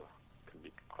also can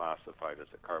be classified as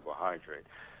a carbohydrate.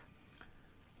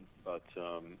 But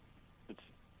it's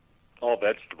all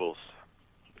vegetables.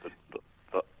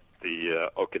 The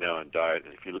Okinawan diet.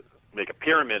 If you make a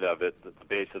pyramid of it, the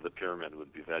base of the pyramid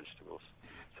would be vegetables.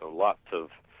 So lots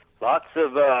of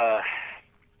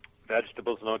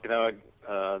vegetables in Okinawa.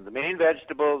 The main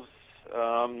vegetables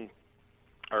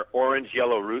are orange,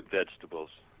 yellow root vegetables,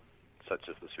 such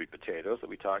as the sweet potatoes that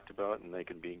we talked about, and they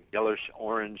can be yellowish,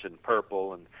 orange, and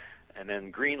purple, and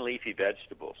then green leafy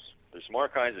vegetables. There's more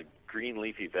kinds of green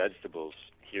leafy vegetables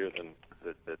here than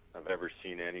that I've ever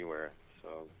seen anywhere.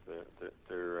 So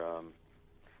they're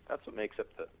that's what makes up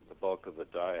the bulk of the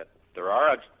diet. There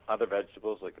are other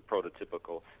vegetables like the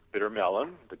prototypical bitter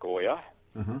melon, the Goya.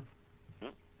 Mm-hmm.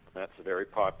 That's a very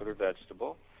popular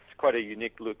vegetable. It's quite a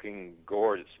unique-looking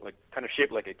gourd. It's kind of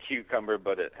shaped like a cucumber,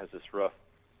 but it has this rough,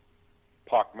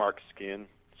 pockmarked skin.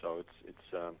 So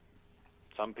it's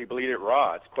some people eat it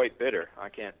raw. It's quite bitter. I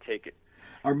can't take it.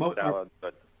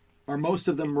 Are most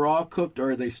of them raw cooked,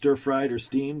 or are they stir-fried or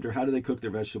steamed, or how do they cook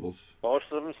their vegetables? Most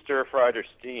of them stir-fried or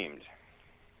steamed.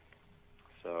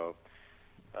 So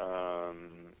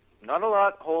Not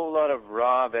whole lot of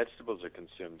raw vegetables are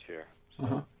consumed here.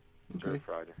 So Okay.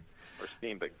 stir-fried or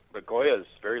steamed. But Goya is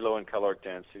very low in caloric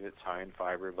density. It's high in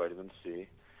fiber, vitamin C.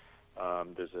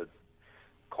 There's a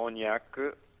cognac.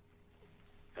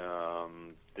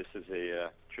 This is a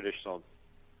traditional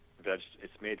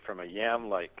it's made from a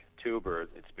yam-like tuber.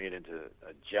 It's made into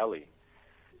a jelly.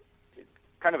 It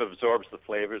kind of absorbs the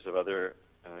flavors of other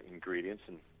ingredients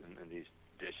in these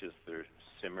dishes. They're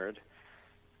simmered,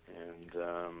 and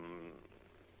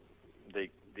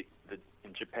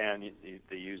in Japan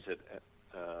they use it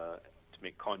to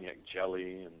make cognac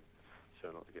jelly, and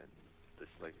so again, this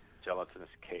like gelatinous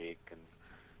cake and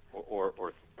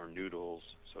or noodles.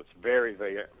 So it's very,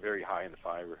 very, very high in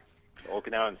fiber.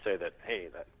 Okinawans say that, hey,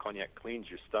 that cognac cleans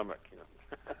your stomach. You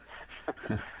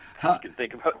can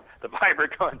think about the fiber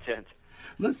content.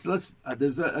 Let's. There's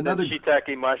another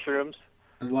shiitake mushrooms.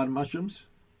 A lot of mushrooms.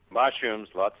 Mushrooms,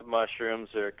 lots of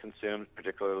mushrooms are consumed,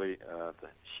 particularly the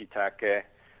shiitake,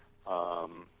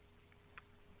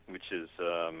 which is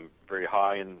very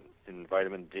high in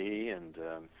vitamin D, and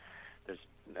there's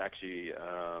actually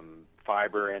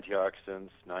fiber,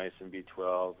 antioxidants, niacin,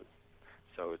 B12.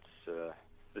 So it's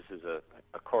this is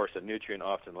of course, a nutrient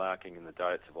often lacking in the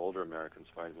diets of older Americans.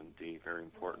 Vitamin D, very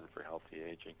important for healthy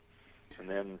aging. And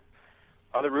then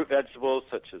other root vegetables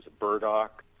such as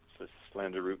burdock. It's a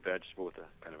slender root vegetable with a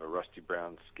kind of a rusty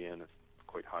brown skin. It's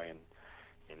quite high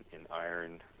in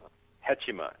iron.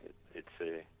 Hechima. It's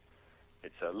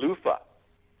a loofah.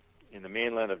 In the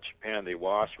mainland of Japan, they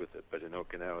wash with it, but in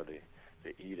Okinawa,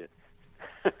 they eat it.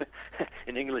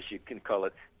 In English, you can call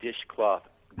it dishcloth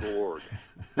gourd.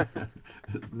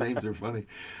 Names are funny.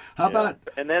 How about...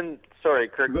 And then, sorry,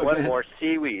 Kirk, go one ahead. more.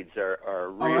 Seaweeds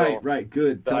are real right,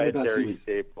 good. Tell me about dietary seaweeds.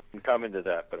 staple. I can come into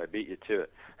that, but I beat you to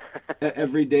it.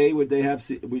 Every day, would you have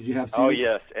seaweeds? Oh,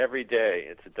 yes, every day.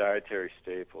 It's a dietary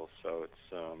staple. So it's,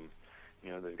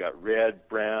 they've got red,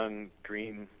 brown,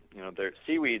 green. They're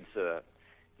seaweeds,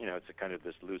 it's a kind of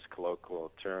this loose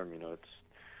colloquial term.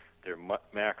 They're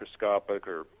macroscopic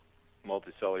or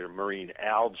multicellular marine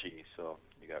algae. So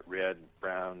you got red,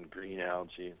 brown, green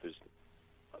algae. There's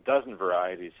a dozen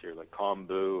varieties here, like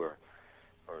kombu or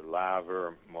lava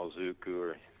or mozuku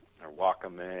or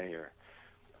wakame or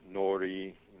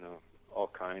nori. All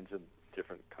kinds of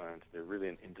different kinds. They're really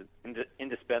an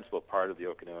indispensable part of the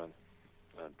Okinawan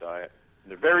diet.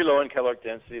 And they're very low in caloric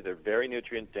density. They're very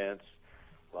nutrient dense.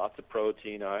 Lots of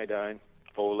protein, iodine,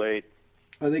 folate.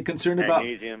 Are they concerned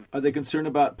magnesium. Are they concerned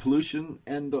about pollution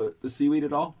and the seaweed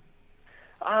at all?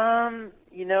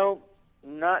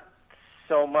 Not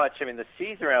so much. I mean, the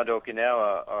seas around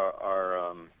Okinawa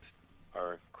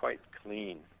are quite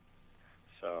clean.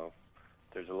 So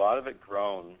there's a lot of it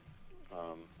grown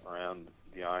around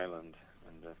the island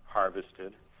and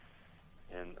harvested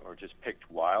or just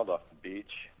picked wild off the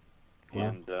beach. Yeah.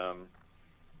 And the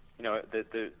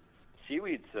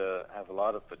seaweeds have a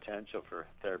lot of potential for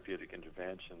therapeutic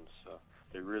interventions. So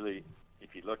they really,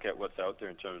 if you look at what's out there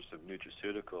in terms of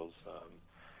nutraceuticals,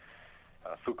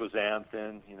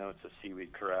 fucoxanthin, it's a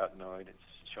seaweed carotenoid.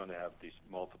 It's shown to have these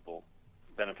multiple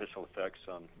beneficial effects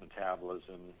on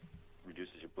metabolism,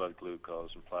 reduces your blood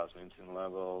glucose and plasma insulin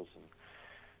levels, and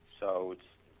so it's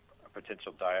a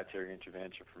potential dietary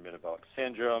intervention for metabolic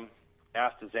syndrome.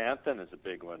 Astaxanthin is a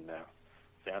big one now.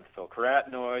 Xanthophyll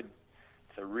carotenoid.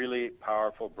 It's a really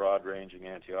powerful, broad-ranging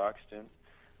antioxidant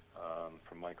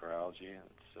from microalgae.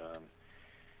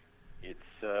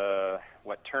 It's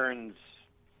what turns,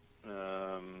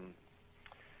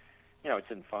 it's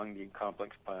in fungi,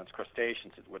 complex plants,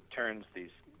 crustaceans. It's what turns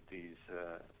these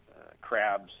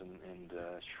crabs and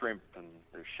shrimp and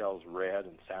their shells red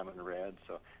and salmon red.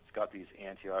 So it's got these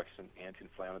antioxidant,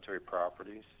 anti-inflammatory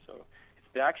properties. So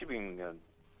it's actually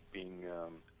being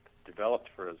developed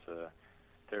as a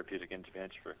therapeutic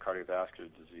intervention for cardiovascular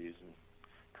disease and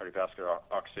cardiovascular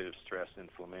oxidative stress and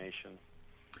inflammation.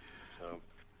 So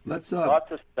lots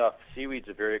of stuff. Seaweed's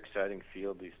a very exciting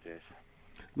field these days.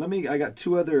 I got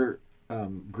two other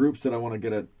groups that I want to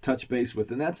get a touch base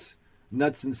with, and that's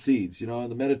nuts and seeds. The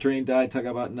Mediterranean diet talk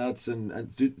about nuts,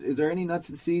 and is there any nuts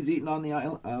and seeds eaten on the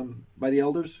island by the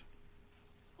elders?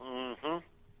 Mm-hmm.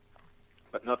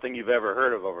 But nothing you've ever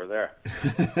heard of over there.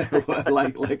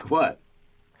 like what?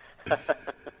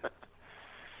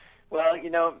 Well,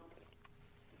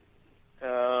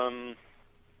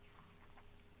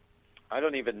 I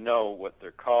don't even know what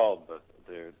they're called, but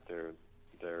they're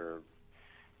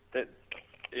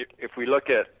if we look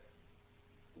at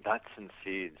nuts and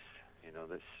seeds,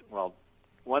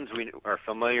 ones we are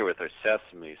familiar with are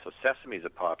sesame. So sesame is a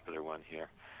popular one here.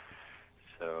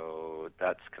 So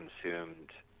that's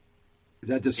consumed. Is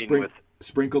that just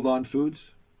sprinkled on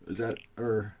foods? Is that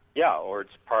or? Yeah, or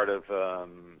it's part of a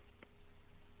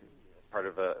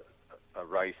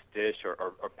rice dish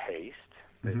or paste.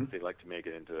 They like to make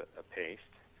it into a paste.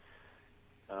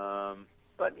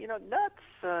 But nuts,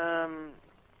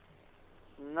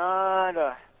 not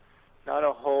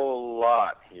a whole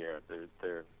lot here.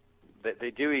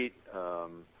 They do eat,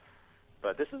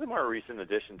 but this is a more recent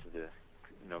addition to the,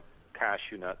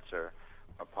 cashew nuts are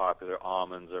popular,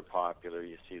 almonds are popular.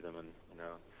 You see them, and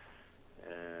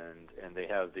they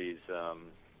have these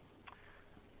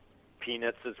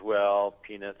peanuts as well.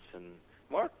 Peanuts and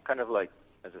more kind of like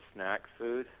as a snack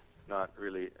food, not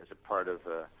really as a part of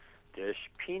a dish.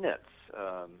 Peanuts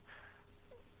have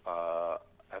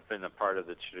been a part of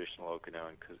the traditional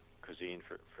Okinawan cuisine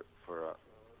for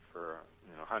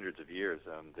hundreds of years.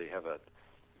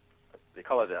 They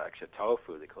call it actually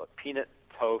tofu. They call it peanut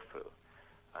tofu,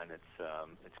 and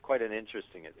it's quite an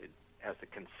interesting. It has the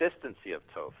consistency of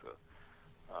tofu,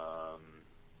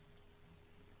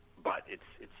 but it's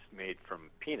made from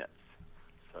peanuts.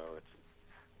 So it's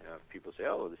people say,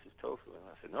 "Oh, this is tofu," and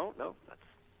I said, "No, that's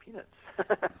peanuts."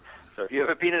 So if you have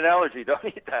a peanut allergy, don't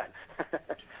eat that.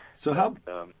 So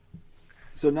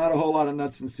So not a whole lot of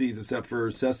nuts and seeds except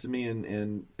for sesame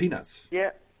and peanuts.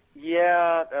 Yeah.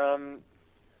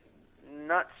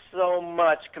 Not so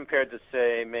much compared to,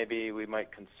 say, maybe we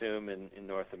might consume in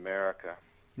North America.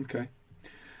 Okay.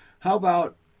 How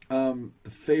about the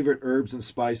favorite herbs and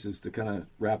spices to kind of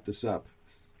wrap this up?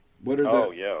 What are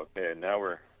okay. Now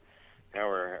we're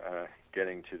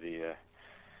getting to the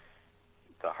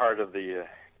heart of the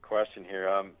question here.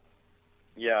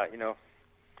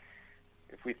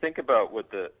 If we think about what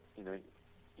the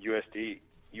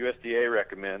USDA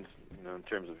recommends, in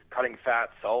terms of cutting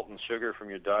fat, salt, and sugar from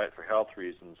your diet for health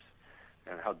reasons,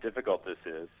 and how difficult this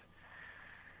is,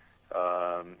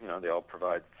 they all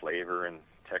provide flavor and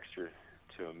texture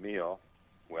to a meal.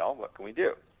 Well, what can we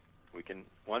do?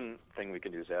 One thing we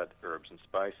can do is add herbs and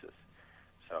spices.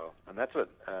 And that's what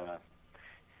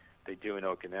they do in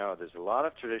Okinawa. There's a lot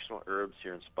of traditional herbs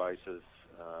here and spices,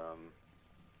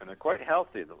 and they're quite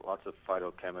healthy. Lots of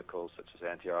phytochemicals such as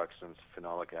antioxidants,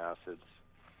 phenolic acids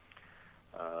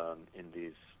in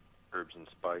these herbs and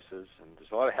spices, and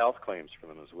there's a lot of health claims for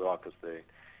them as well, because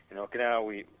in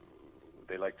Okinawa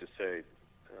they like to say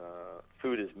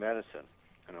food is medicine,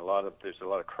 and there's a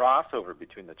lot of crossover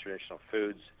between the traditional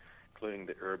foods, including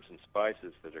the herbs and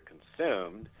spices that are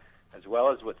consumed, as well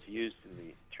as what's used in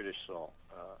the traditional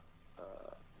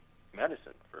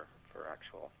medicine for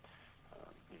actual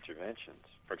interventions.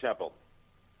 For example,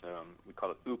 we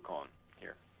call it ukon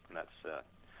here, and that's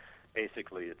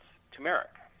basically it's turmeric.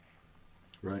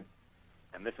 Right.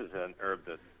 And this is an herb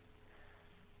that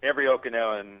every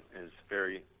Okinawan is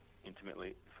very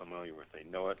intimately familiar with. They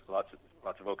know it. Lots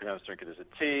of Okinawans drink it as a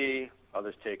tea.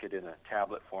 Others take it in a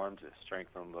tablet form to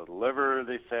strengthen the liver,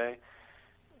 they say,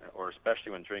 or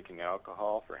especially when drinking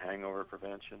alcohol for hangover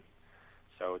prevention.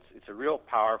 So it's a real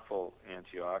powerful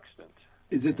antioxidant.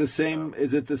 Is it the same?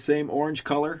 Is it the same orange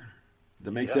color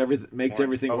that makes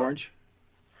everything color. Orange?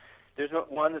 There's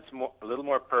one that's a little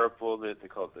more purple. That they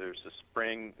call it. There's a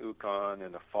spring ukon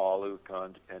and a fall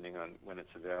ukon, depending on when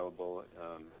it's available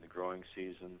in the growing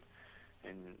season.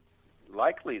 And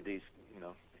likely these,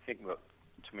 thinking about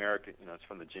turmeric, it's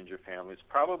from the ginger family. It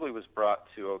probably was brought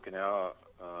to Okinawa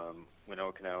when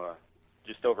Okinawa,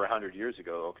 just over 100 years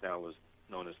ago, Okinawa was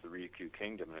known as the Ryukyu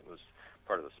Kingdom, and it was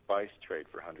part of the spice trade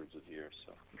for hundreds of years.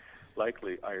 So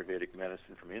likely Ayurvedic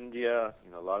medicine from India.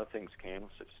 A lot of things came,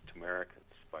 such as turmeric and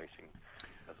spicing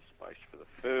as a spice for the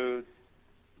food.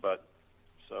 But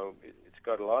so it's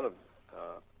got a lot of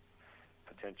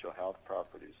potential health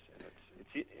properties, and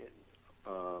it's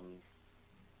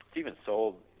even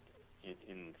sold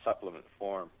in supplement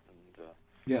form. And,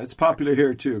 yeah, it's popular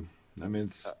here too. I mean,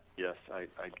 it's yes, I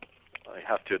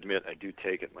have to admit I do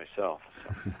take it myself.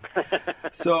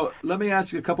 So let me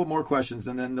ask you a couple more questions,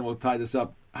 and then we'll tie this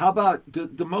up. How about, do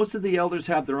most of the elders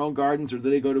have their own gardens, or do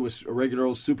they go to a regular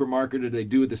old supermarket, or do they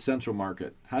do the central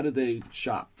market? How do they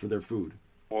shop for their food?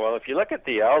 Well, if you look at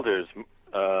the elders,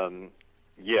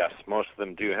 yes, most of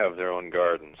them do have their own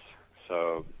gardens.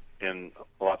 So in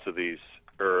lots of these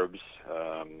herbs,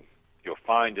 you'll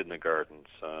find in the gardens,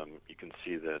 you can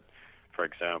see that, for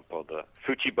example, the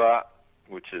fuchiba,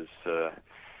 which is,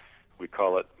 we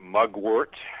call it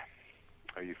mugwort.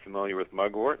 Are you familiar with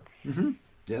mugwort? Mm-hmm.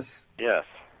 Yes. Yes.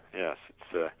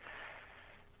 It's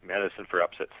medicine for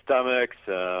upset stomachs.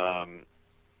 It's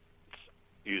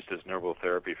used as an herbal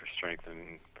therapy for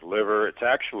strengthening the liver. It's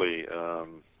actually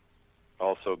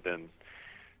also been,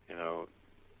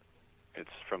 it's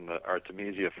from the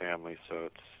Artemisia family, so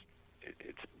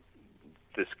it's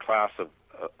this class of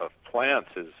plants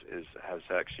has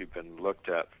actually been looked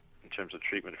at in terms of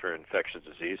treatment for infectious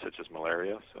disease such as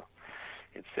malaria. So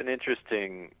it's an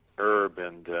interesting herb,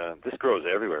 and this grows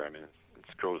everywhere. I mean,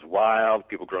 it grows wild.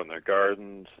 People grow in their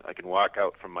gardens. I can walk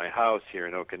out from my house here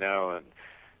in Okinawa, and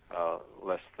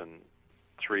less than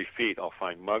 3 feet, I'll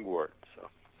find mugwort. So,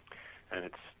 and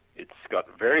it's got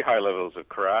very high levels of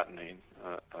carotene,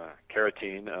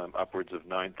 upwards of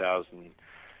 9,000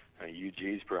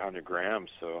 UGs per 100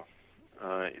 grams. So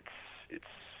it's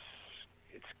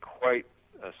quite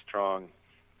a strong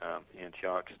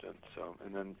antioxidant. So,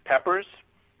 and then peppers,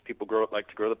 people like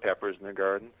to grow the peppers in their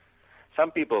garden.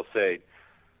 Some people say,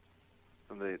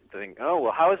 they think, oh,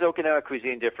 well, how is Okinawa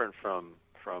cuisine different from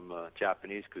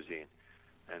Japanese cuisine?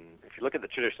 And if you look at the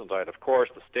traditional diet, of course,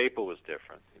 the staple was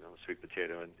different. You know, sweet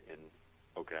potato in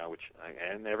Okinawa,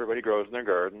 and everybody grows in their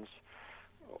gardens,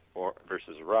 or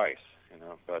versus rice. You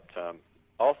know, but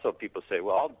also people say,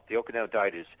 well, the Okinawa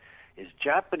diet is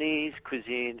Japanese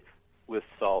cuisine with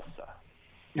salsa.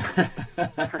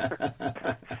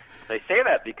 They say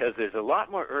that because there's a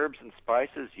lot more herbs and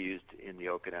spices used in the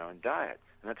Okinawan diet,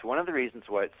 and that's one of the reasons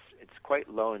why it's quite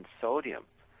low in sodium.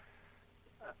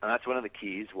 And that's one of the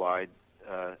keys why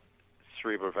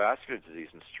cerebrovascular disease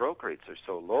and stroke rates are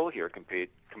so low here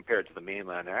compared to the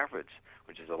mainland average,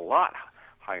 which is a lot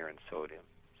higher in sodium.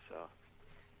 So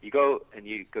you go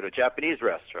to a Japanese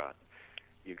restaurant,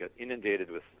 you get inundated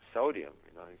with sodium,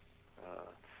 you know,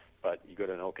 but you go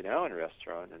to an Okinawan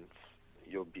restaurant and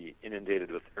you'll be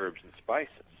inundated with herbs and spices.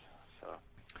 So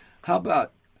how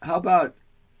about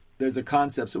there's a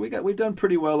concept. So we've done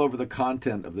pretty well over the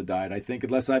content of the diet, I think.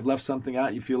 Unless I've left something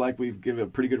out, you feel like we've given a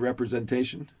pretty good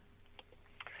representation?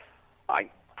 I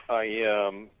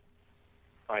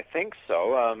think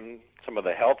so. Some of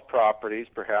the health properties,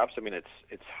 perhaps. I mean,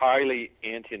 it's highly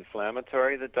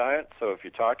anti-inflammatory, the diet. So if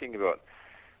you're talking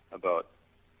about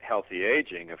healthy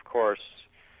aging, of course,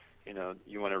 you know,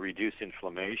 you want to reduce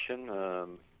inflammation.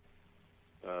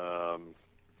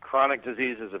 Chronic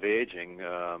diseases of aging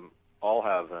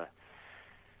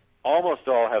almost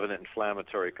all have an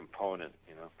inflammatory component,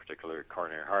 you know, particularly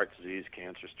coronary heart disease,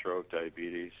 cancer, stroke,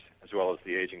 diabetes, as well as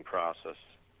the aging process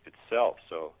itself.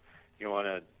 So you want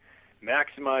to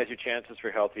maximize your chances for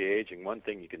healthy aging. One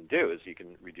thing you can do is you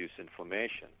can reduce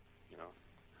inflammation. You know,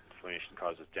 inflammation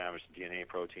causes damage to DNA,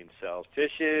 protein, cells,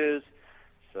 tissues.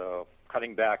 So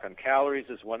cutting back on calories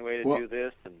is one way to do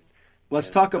this. Let's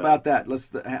talk about that.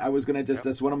 I was going to just,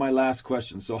 that's one of my last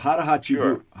questions. So hara hachibu.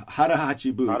 Sure. Hara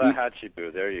hachibu. Hara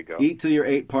hachibu, there you go. Eat till you're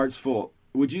 8 parts full.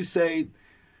 Would you say,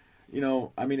 you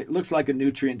know, I mean, it looks like a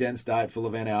nutrient-dense diet full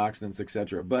of antioxidants,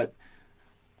 etc. But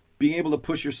being able to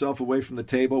push yourself away from the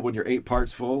table when you're 8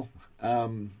 parts full,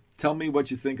 tell me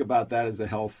what you think about that as a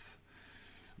health,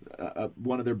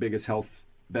 one of their biggest health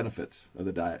benefits of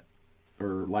the diet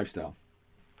or lifestyle.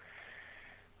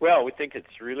 Well, we think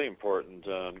it's really important.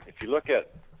 If you look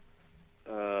at,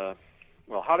 hara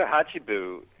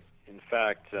hachibu, in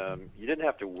fact, you didn't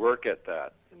have to work at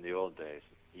that in the old days.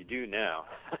 You do now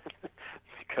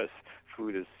because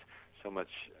food is so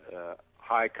much,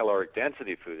 high caloric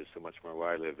density food is so much more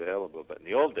widely available. But in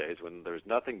the old days, when there was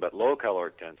nothing but low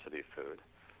caloric density food,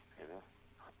 you know,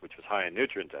 which was high in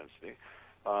nutrient density,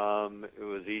 it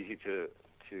was easy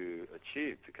to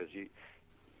achieve because you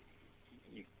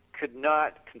could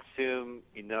not consume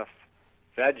enough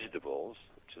vegetables,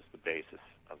 which is the basis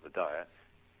of the diet,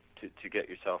 to get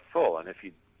yourself full. And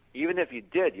even if you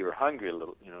did, you were hungry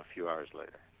a few hours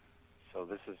later. So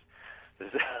this is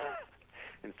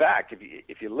in fact,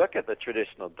 if you look at the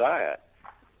traditional diet,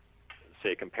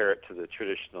 say compare it to the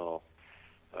traditional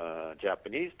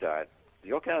Japanese diet,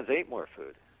 the Okinawans ate more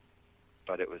food,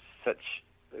 but it was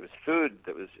food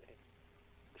that was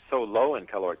so low in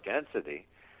caloric density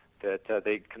that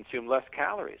they consumed less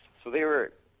calories. So they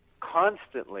were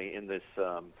constantly in this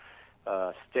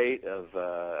state of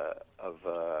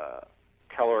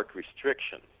caloric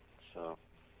restriction. So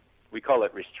we call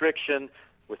it restriction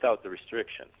without the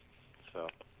restriction. So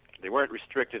they weren't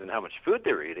restricted in how much food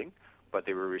they were eating, but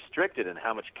they were restricted in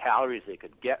how much calories they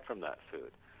could get from that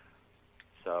food.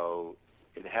 So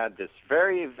it had this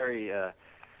very, very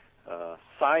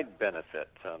side benefit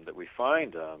that we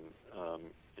find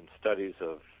in studies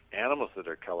of animals that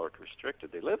are caloric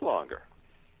restricted. They live longer.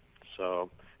 So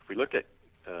if we look at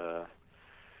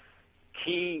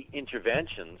key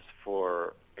interventions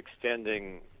for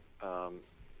extending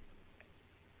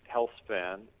health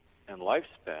span and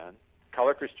lifespan,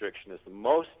 caloric restriction is the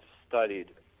most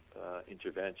studied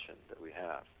intervention that we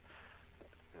have,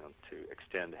 you know, to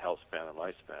extend health span and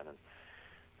lifespan. And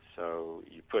so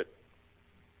you put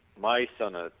mice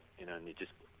on and you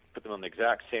just put them on the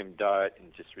exact same diet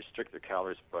and just restrict their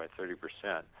calories by 30%,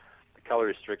 the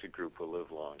calorie-restricted group will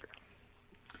live longer.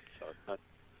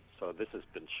 So this has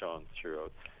been shown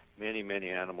throughout many, many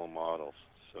animal models.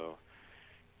 So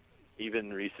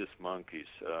even rhesus monkeys,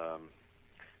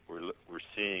 we're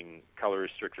seeing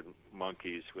calorie-restricted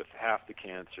monkeys with half the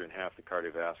cancer and half the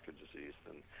cardiovascular disease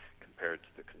than compared to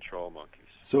the control monkeys.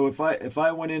 So if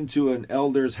I went into an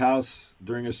elder's house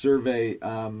during a survey,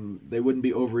 they wouldn't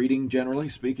be overeating, generally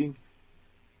speaking,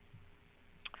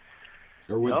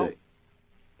 or would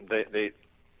they?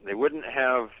 They wouldn't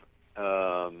have.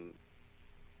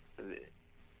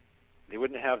 They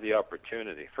wouldn't have the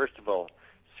opportunity. First of all,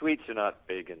 sweets are not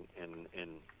big in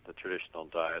the traditional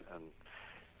diet, and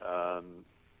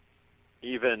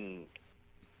even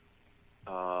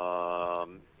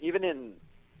in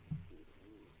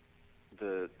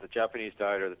the Japanese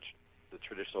diet or the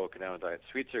traditional Okinawan diet,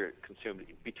 sweets are consumed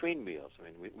between meals. I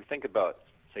mean, we think about,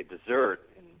 say, dessert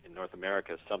in North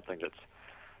America as something that's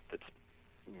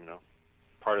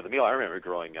part of the meal. I remember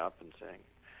growing up and saying,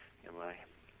 my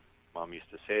mom used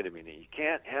to say to me, "You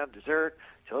can't have dessert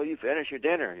till you finish your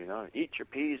dinner. Eat your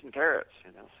peas and carrots."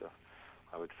 So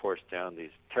I would force down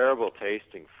these terrible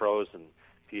tasting frozen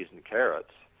peas and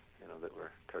carrots, that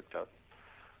were cooked up,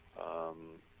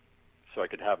 so I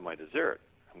could have my dessert.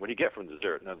 And what do you get from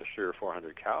dessert? Another 300 or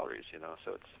 400 calories.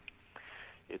 So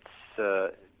it's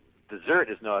dessert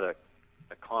is not a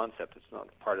concept. It's not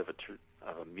part of a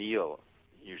meal.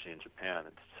 Usually in Japan,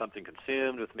 it's something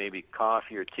consumed with maybe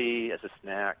coffee or tea as a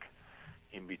snack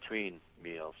in between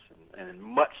meals, and in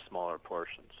much smaller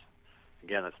portions.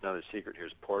 Again, that's another secret here,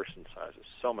 is portion size is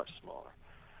so much smaller.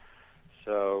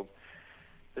 So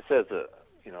this has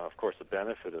of course, the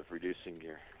benefit of reducing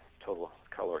your total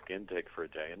caloric intake for a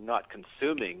day and not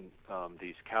consuming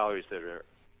these calories that are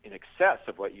in excess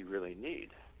of what you really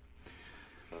need.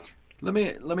 So. Let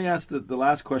me ask the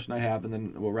last question I have, and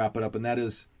then we'll wrap it up, and that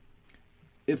is,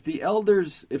 if the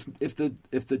elders, if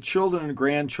the children and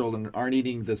grandchildren aren't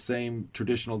eating the same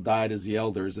traditional diet as the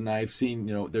elders, and I've seen,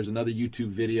 there's another YouTube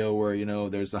video where,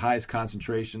 there's the highest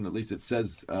concentration, at least it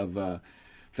says, of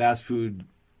fast food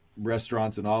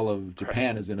restaurants in all of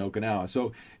Japan is in Okinawa.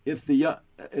 So if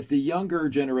the younger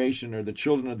generation or the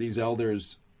children of these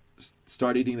elders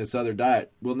start eating this other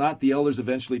diet, will not the elders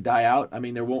eventually die out? I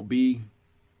mean, there won't be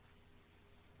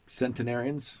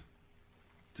centenarians?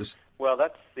 Well,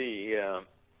 that's the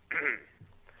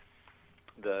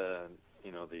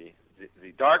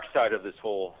dark side of this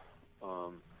whole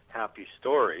happy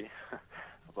story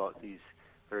about these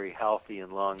very healthy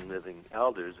and long-living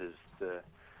elders is the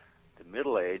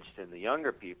middle-aged and the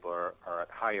younger people are at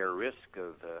higher risk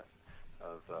of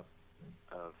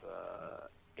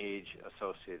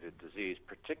age-associated disease,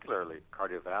 particularly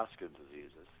cardiovascular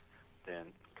diseases,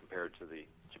 than compared to the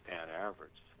Japan average.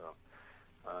 So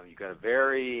you've got a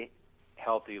very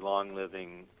healthy,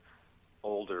 long-living,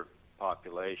 older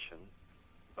population,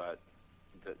 but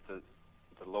the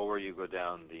lower you go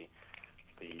down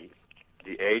the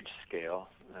age scale,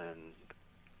 and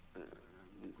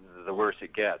the worse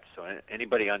it gets. So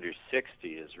anybody under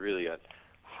 60 is really at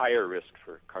higher risk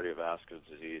for cardiovascular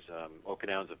disease.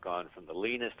 Okinawans have gone from the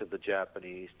leanest of the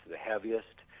Japanese to the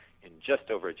heaviest in just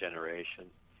over a generation.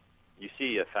 You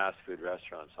see fast food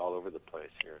restaurants all over the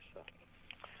place here. So,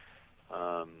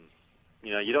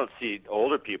 you don't see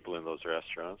older people in those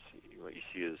restaurants. What you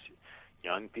see is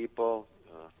young people,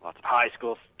 lots of high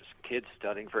school kids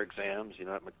studying for exams. I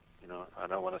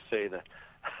don't want to say the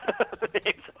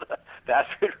names of the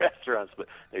fast food restaurants, but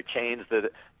they're chains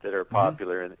that are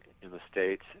popular in the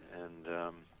States. And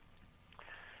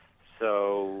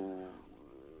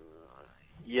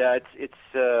it's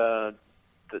the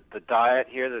diet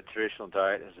here, the traditional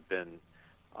diet, has been,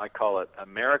 I call it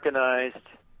Americanized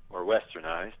or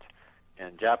Westernized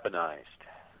and Japanized.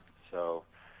 So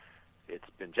it's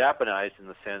been Japanized in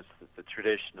the sense that the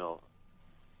traditional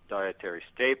dietary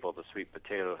staple, the sweet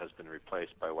potato, has been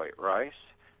replaced by white rice,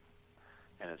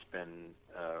 and it's been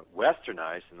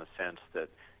Westernized in the sense that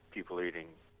people are eating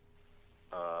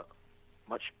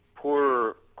much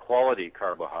poorer quality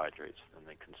carbohydrates than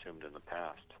they consumed in the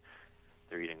past.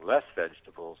 They're eating less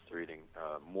vegetables. They're eating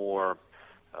more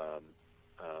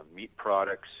meat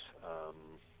products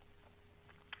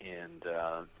and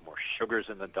more sugars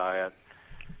in the diet.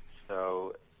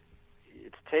 So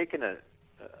it's taken a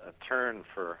turn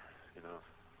for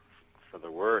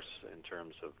the worse in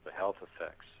terms of the health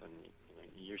effects, and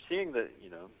you're seeing the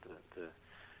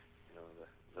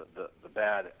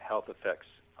bad health effects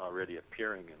already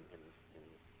appearing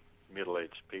in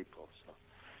middle-aged people,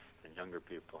 and younger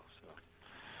people. So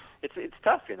it's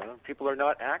tough, People are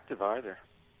not active either.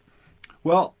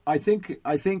 Well, I think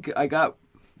I got,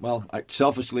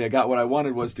 selfishly, I got what I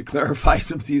wanted, was to clarify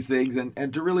some few things,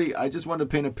 and to really, I just wanted to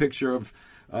paint a picture of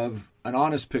an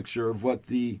honest picture of what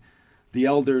the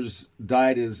elders'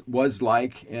 diet was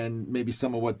like, and maybe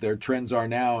some of what their trends are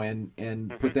now,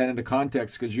 and put that into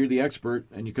context, because you're the expert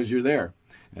and because you're there.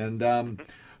 And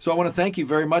so I want to thank you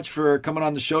very much for coming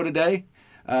on the show today.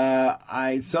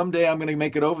 Someday I'm going to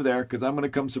make it over there, because I'm going to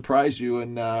come surprise you,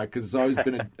 and because it's always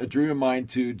been a dream of mine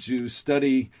to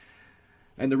study.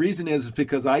 And the reason is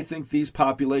because I think these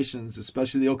populations,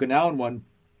 especially the Okinawan one,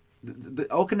 the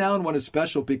Okinawan one is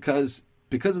special because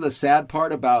of the sad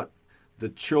part about the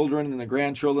children and the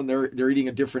grandchildren. They're eating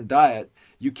a different diet.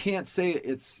 You can't say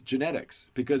it's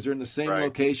genetics, because they're in the same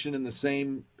location in the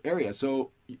same area. So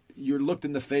you're looked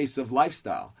in the face of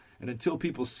lifestyle, and until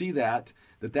people see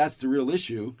that's the real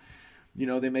issue,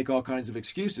 they make all kinds of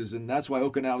excuses. And that's why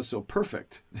Okinawa is so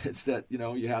perfect. It's that,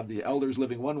 you have the elders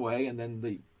living one way, and then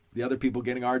the other people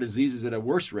getting our diseases at a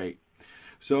worse rate.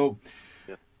 So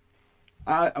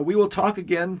we will talk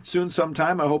again soon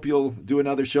sometime. I hope you'll do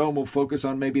another show, and we'll focus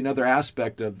on maybe another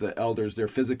aspect of the elders, their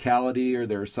physicality or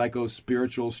their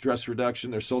psycho-spiritual stress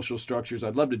reduction, their social structures.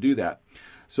 I'd love to do that.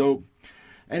 So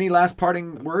any last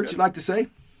parting words you'd like to say?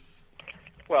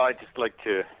 Well, I'd just like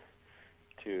to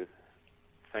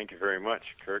thank you very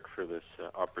much, Kirk, for this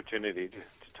opportunity to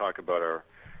talk about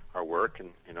our work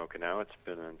in Okinawa. It's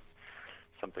been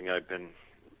something I've been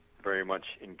very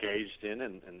much engaged in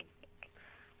and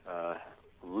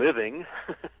living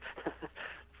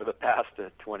for the past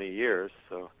 20 years.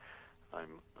 So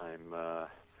I'm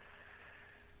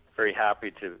very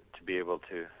happy to be able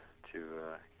to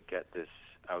get this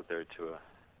out there to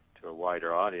a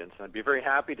wider audience. And I'd be very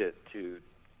happy to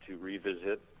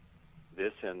revisit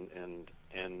this and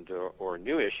or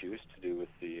new issues to do with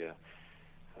the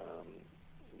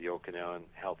Okinawan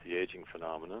healthy aging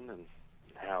phenomenon, and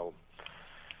how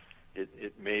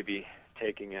it may be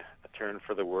taking a turn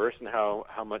for the worse, and how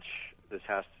much this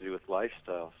has to do with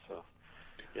lifestyle. So,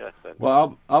 yes.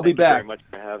 Well, I'll be back. Thank you very much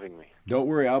for having me. Don't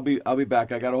worry, I'll be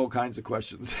back. I got all kinds of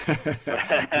questions.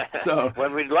 So, well,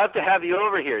 we'd love to have you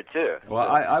over here too. Well,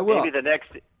 I will. Maybe the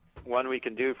next one we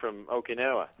can do from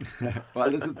Okinawa. Well,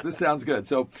 this sounds good.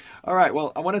 So, all right.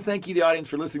 Well, I want to thank you, the audience,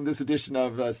 for listening to this edition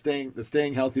of the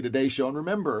Staying Healthy Today show. And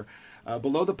remember,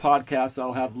 below the podcast,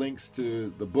 I'll have links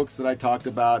to the books that I talked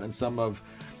about and some of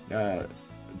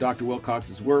Dr.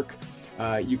 Wilcox's work.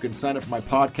 You can sign up for my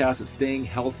podcast at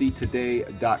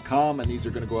stayinghealthytoday.com, and these are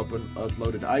going to go up and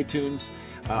uploaded to iTunes.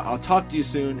 I'll talk to you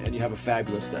soon, and you have a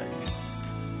fabulous day.